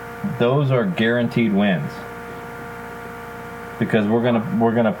 those are guaranteed wins because we're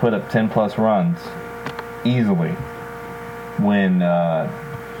gonna put up 10+ runs easily when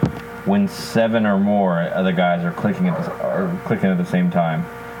 7 or more other guys are clicking at the same time.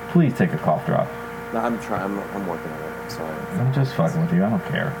 Please take a cough drop. No, I'm trying. I'm working on it. I'm sorry. I'm just fucking with you. I don't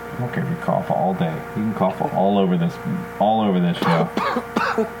care. I don't care if you cough all day. You can cough all over this show.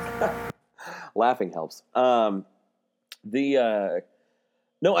 Laughing helps. No,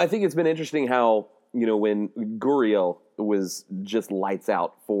 I think it's been interesting how, when Gurriel was just lights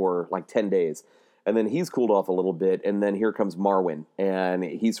out for like 10 days, and then he's cooled off a little bit, and then here comes Marwin, and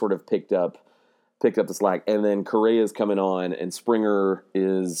he sort of picked up the slack, and then Correa's coming on, and Springer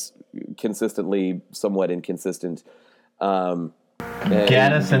is consistently somewhat inconsistent.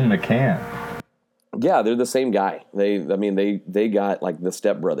 Gaddis and McCann. Yeah, they're the same guy. They got like the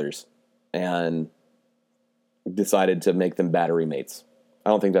stepbrothers and decided to make them battery mates. I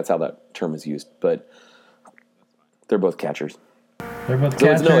don't think that's how that term is used, but they're both catchers. They're both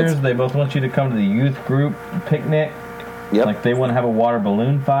catchers. They both want you to come to the youth group picnic. Yep. Like they want to have a water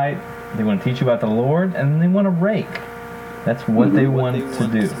balloon fight. They want to teach you about the Lord, and they want to rake. That's what they want to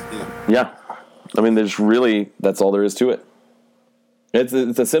do. Yeah. That's all there is to it. It's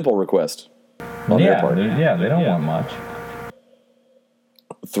a simple request on their part. They don't want much.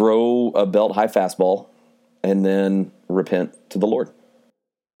 Throw a belt high fastball and then repent to the Lord.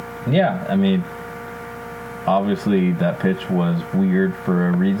 Yeah, obviously that pitch was weird for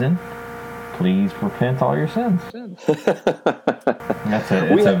a reason. Please repent all your sins. It's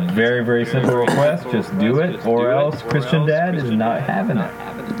a very, very simple request. Just do it, or else Christian Dad is not having it.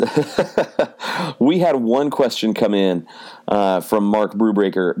 We had one question come in from Mark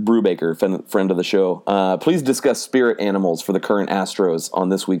Brubaker, friend of the show. Please discuss spirit animals for the current Astros on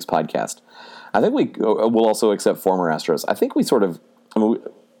this week's podcast. I think we'll also accept former Astros. I think we sort of...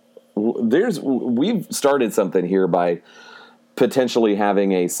 we've started something here by potentially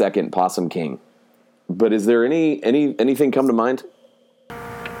having a second Possum King, but is there anything come to mind?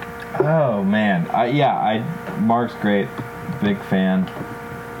 Oh man, Mark's great, big fan.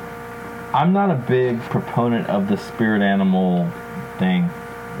 I'm not a big proponent of the spirit animal thing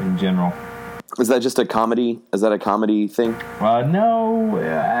in general. Is that just a comedy? Is that a comedy thing? No,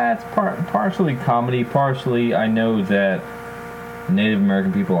 it's partially comedy. Partially, I know that Native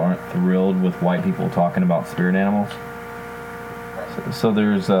American people aren't thrilled with white people talking about spirit animals. So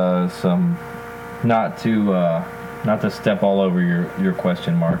there's some, not to step all over your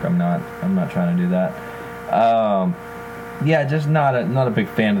question, Mark. I'm not trying to do that. Just not a big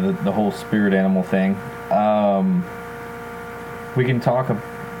fan of the whole spirit animal thing. We can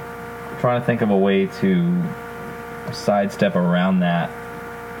trying to think of a way to sidestep around that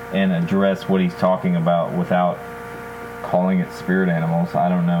and address what he's talking about without calling it spirit animals. I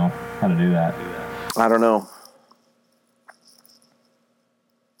don't know how to do that. I don't know.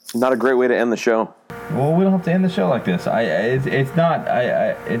 Not a great way to end the show. Well, we don't have to end the show like this. It's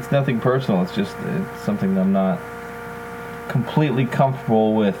nothing personal. It's something that I'm not completely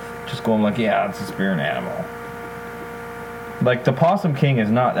comfortable with. Just going like, yeah, it's a spirit animal. Like the Possum King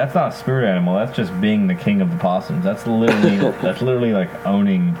that's not a spirit animal. That's just being the king of the possums. That's literally like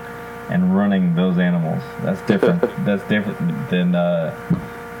owning and running those animals. That's different. That's different than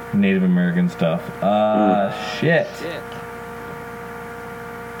Native American stuff. Shit.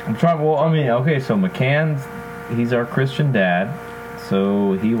 I'm trying. Well, okay. So McCann's, he's our Christian dad,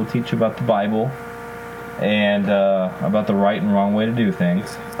 so he will teach you about the Bible and about the right and wrong way to do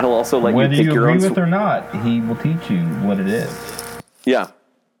things. He'll also let whether you pick your own. Whether you agree with it or not, he will teach you what it is. Yeah,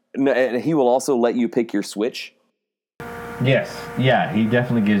 and he will also let you pick your switch. Yes, yeah, he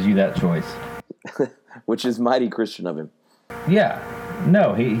definitely gives you that choice, which is mighty Christian of him. Yeah,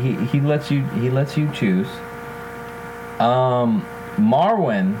 no, he lets you choose.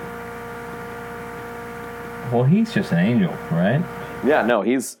 Marwin, well, he's just an angel, right? Yeah, no,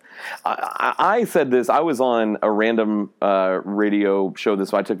 he's... I said this. I was on a random radio show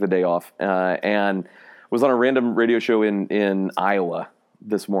I took the day off, and was on a random radio show in Iowa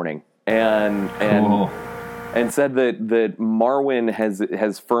this morning, and said that Marwin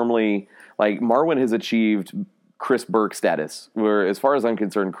has firmly, like, Marwin has achieved Chris Burke status, where, as far as I'm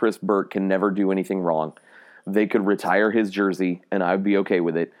concerned, Chris Burke can never do anything wrong. They could retire his jersey, and I'd be okay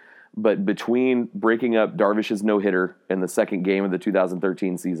with it. But between breaking up Darvish's no-hitter in the second game of the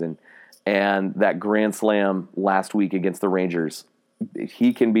 2013 season and that grand slam last week against the Rangers,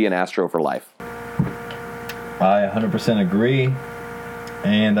 he can be an Astro for life. I 100% agree.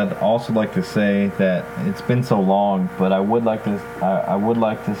 And I'd also like to say that it's been so long, but I would like to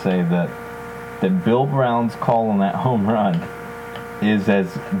say that Bill Brown's call on that home run is as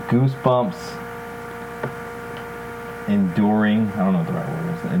goosebumps enduring. I don't know what the right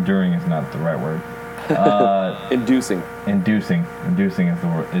word is. Enduring is not the right word. Inducing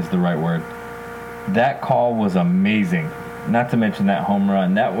is the right word. That call was amazing. Not to mention that home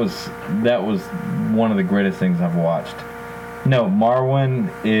run. That was one of the greatest things I've watched. No,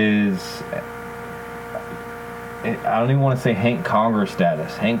 Marwin is, I don't even want to say Hank Conger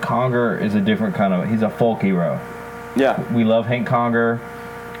status. Hank Conger is a different kind of, he's a folk hero. Yeah. We love Hank Conger.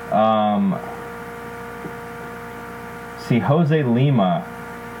 See, Jose Lima,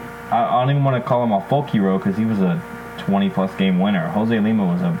 I don't even want to call him a folk hero because he was a 20-plus game winner. Jose Lima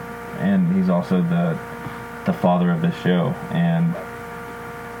was and he's also the father of this show and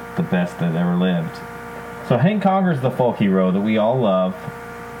the best that ever lived. So Hank Conger's the folk hero that we all love.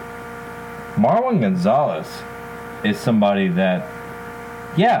 Marwin Gonzalez is somebody that,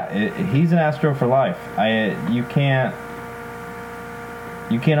 he's an Astro for life. You can't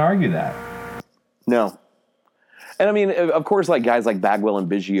argue that. No. And I mean, of course, like guys like Bagwell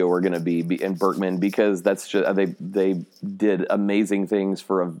and Biggio are going to be and Berkman, because that's just, they did amazing things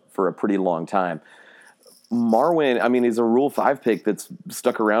for a pretty long time. Marwin, I mean, he's a Rule 5 pick that's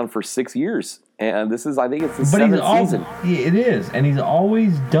stuck around for 6 years, and this is, I think, it's the seventh season. It is, and he's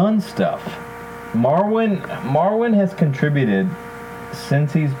always done stuff. Marwin has contributed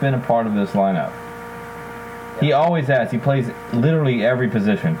since he's been a part of this lineup. He always has. He plays literally every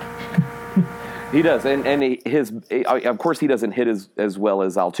position. He does, and of course he doesn't hit as well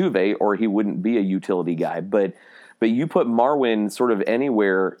as Altuve, or he wouldn't be a utility guy. But you put Marwin sort of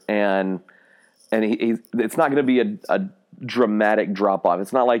anywhere, and it's not going to be a dramatic drop off.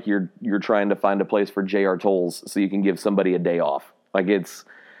 It's not like you're trying to find a place for J.R. Tolles so you can give somebody a day off. Like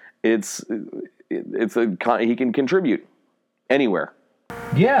he can contribute anywhere.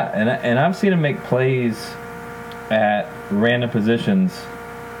 Yeah, and I've seen him make plays at random positions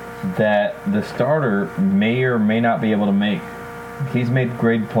that the starter may or may not be able to make. He's made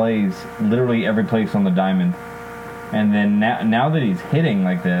great plays, literally every place on the diamond. And then now that he's hitting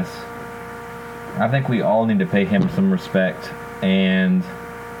like this, I think we all need to pay him some respect. And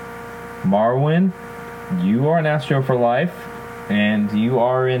Marwin, you are an Astro for life, and you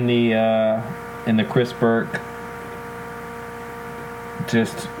are in the Chris Burke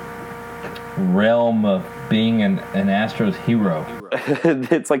just realm of being an Astros hero.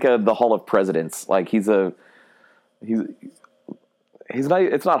 It's like the Hall of Presidents. Like he's not.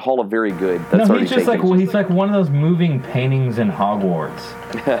 It's not Hall of Very Good. That's no, he's just he's like one of those moving paintings in Hogwarts,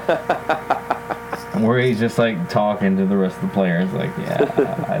 where he's just like talking to the rest of the players. Like,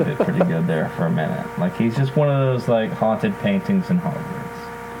 yeah, I did pretty good there for a minute. Like he's just one of those like haunted paintings in Hogwarts.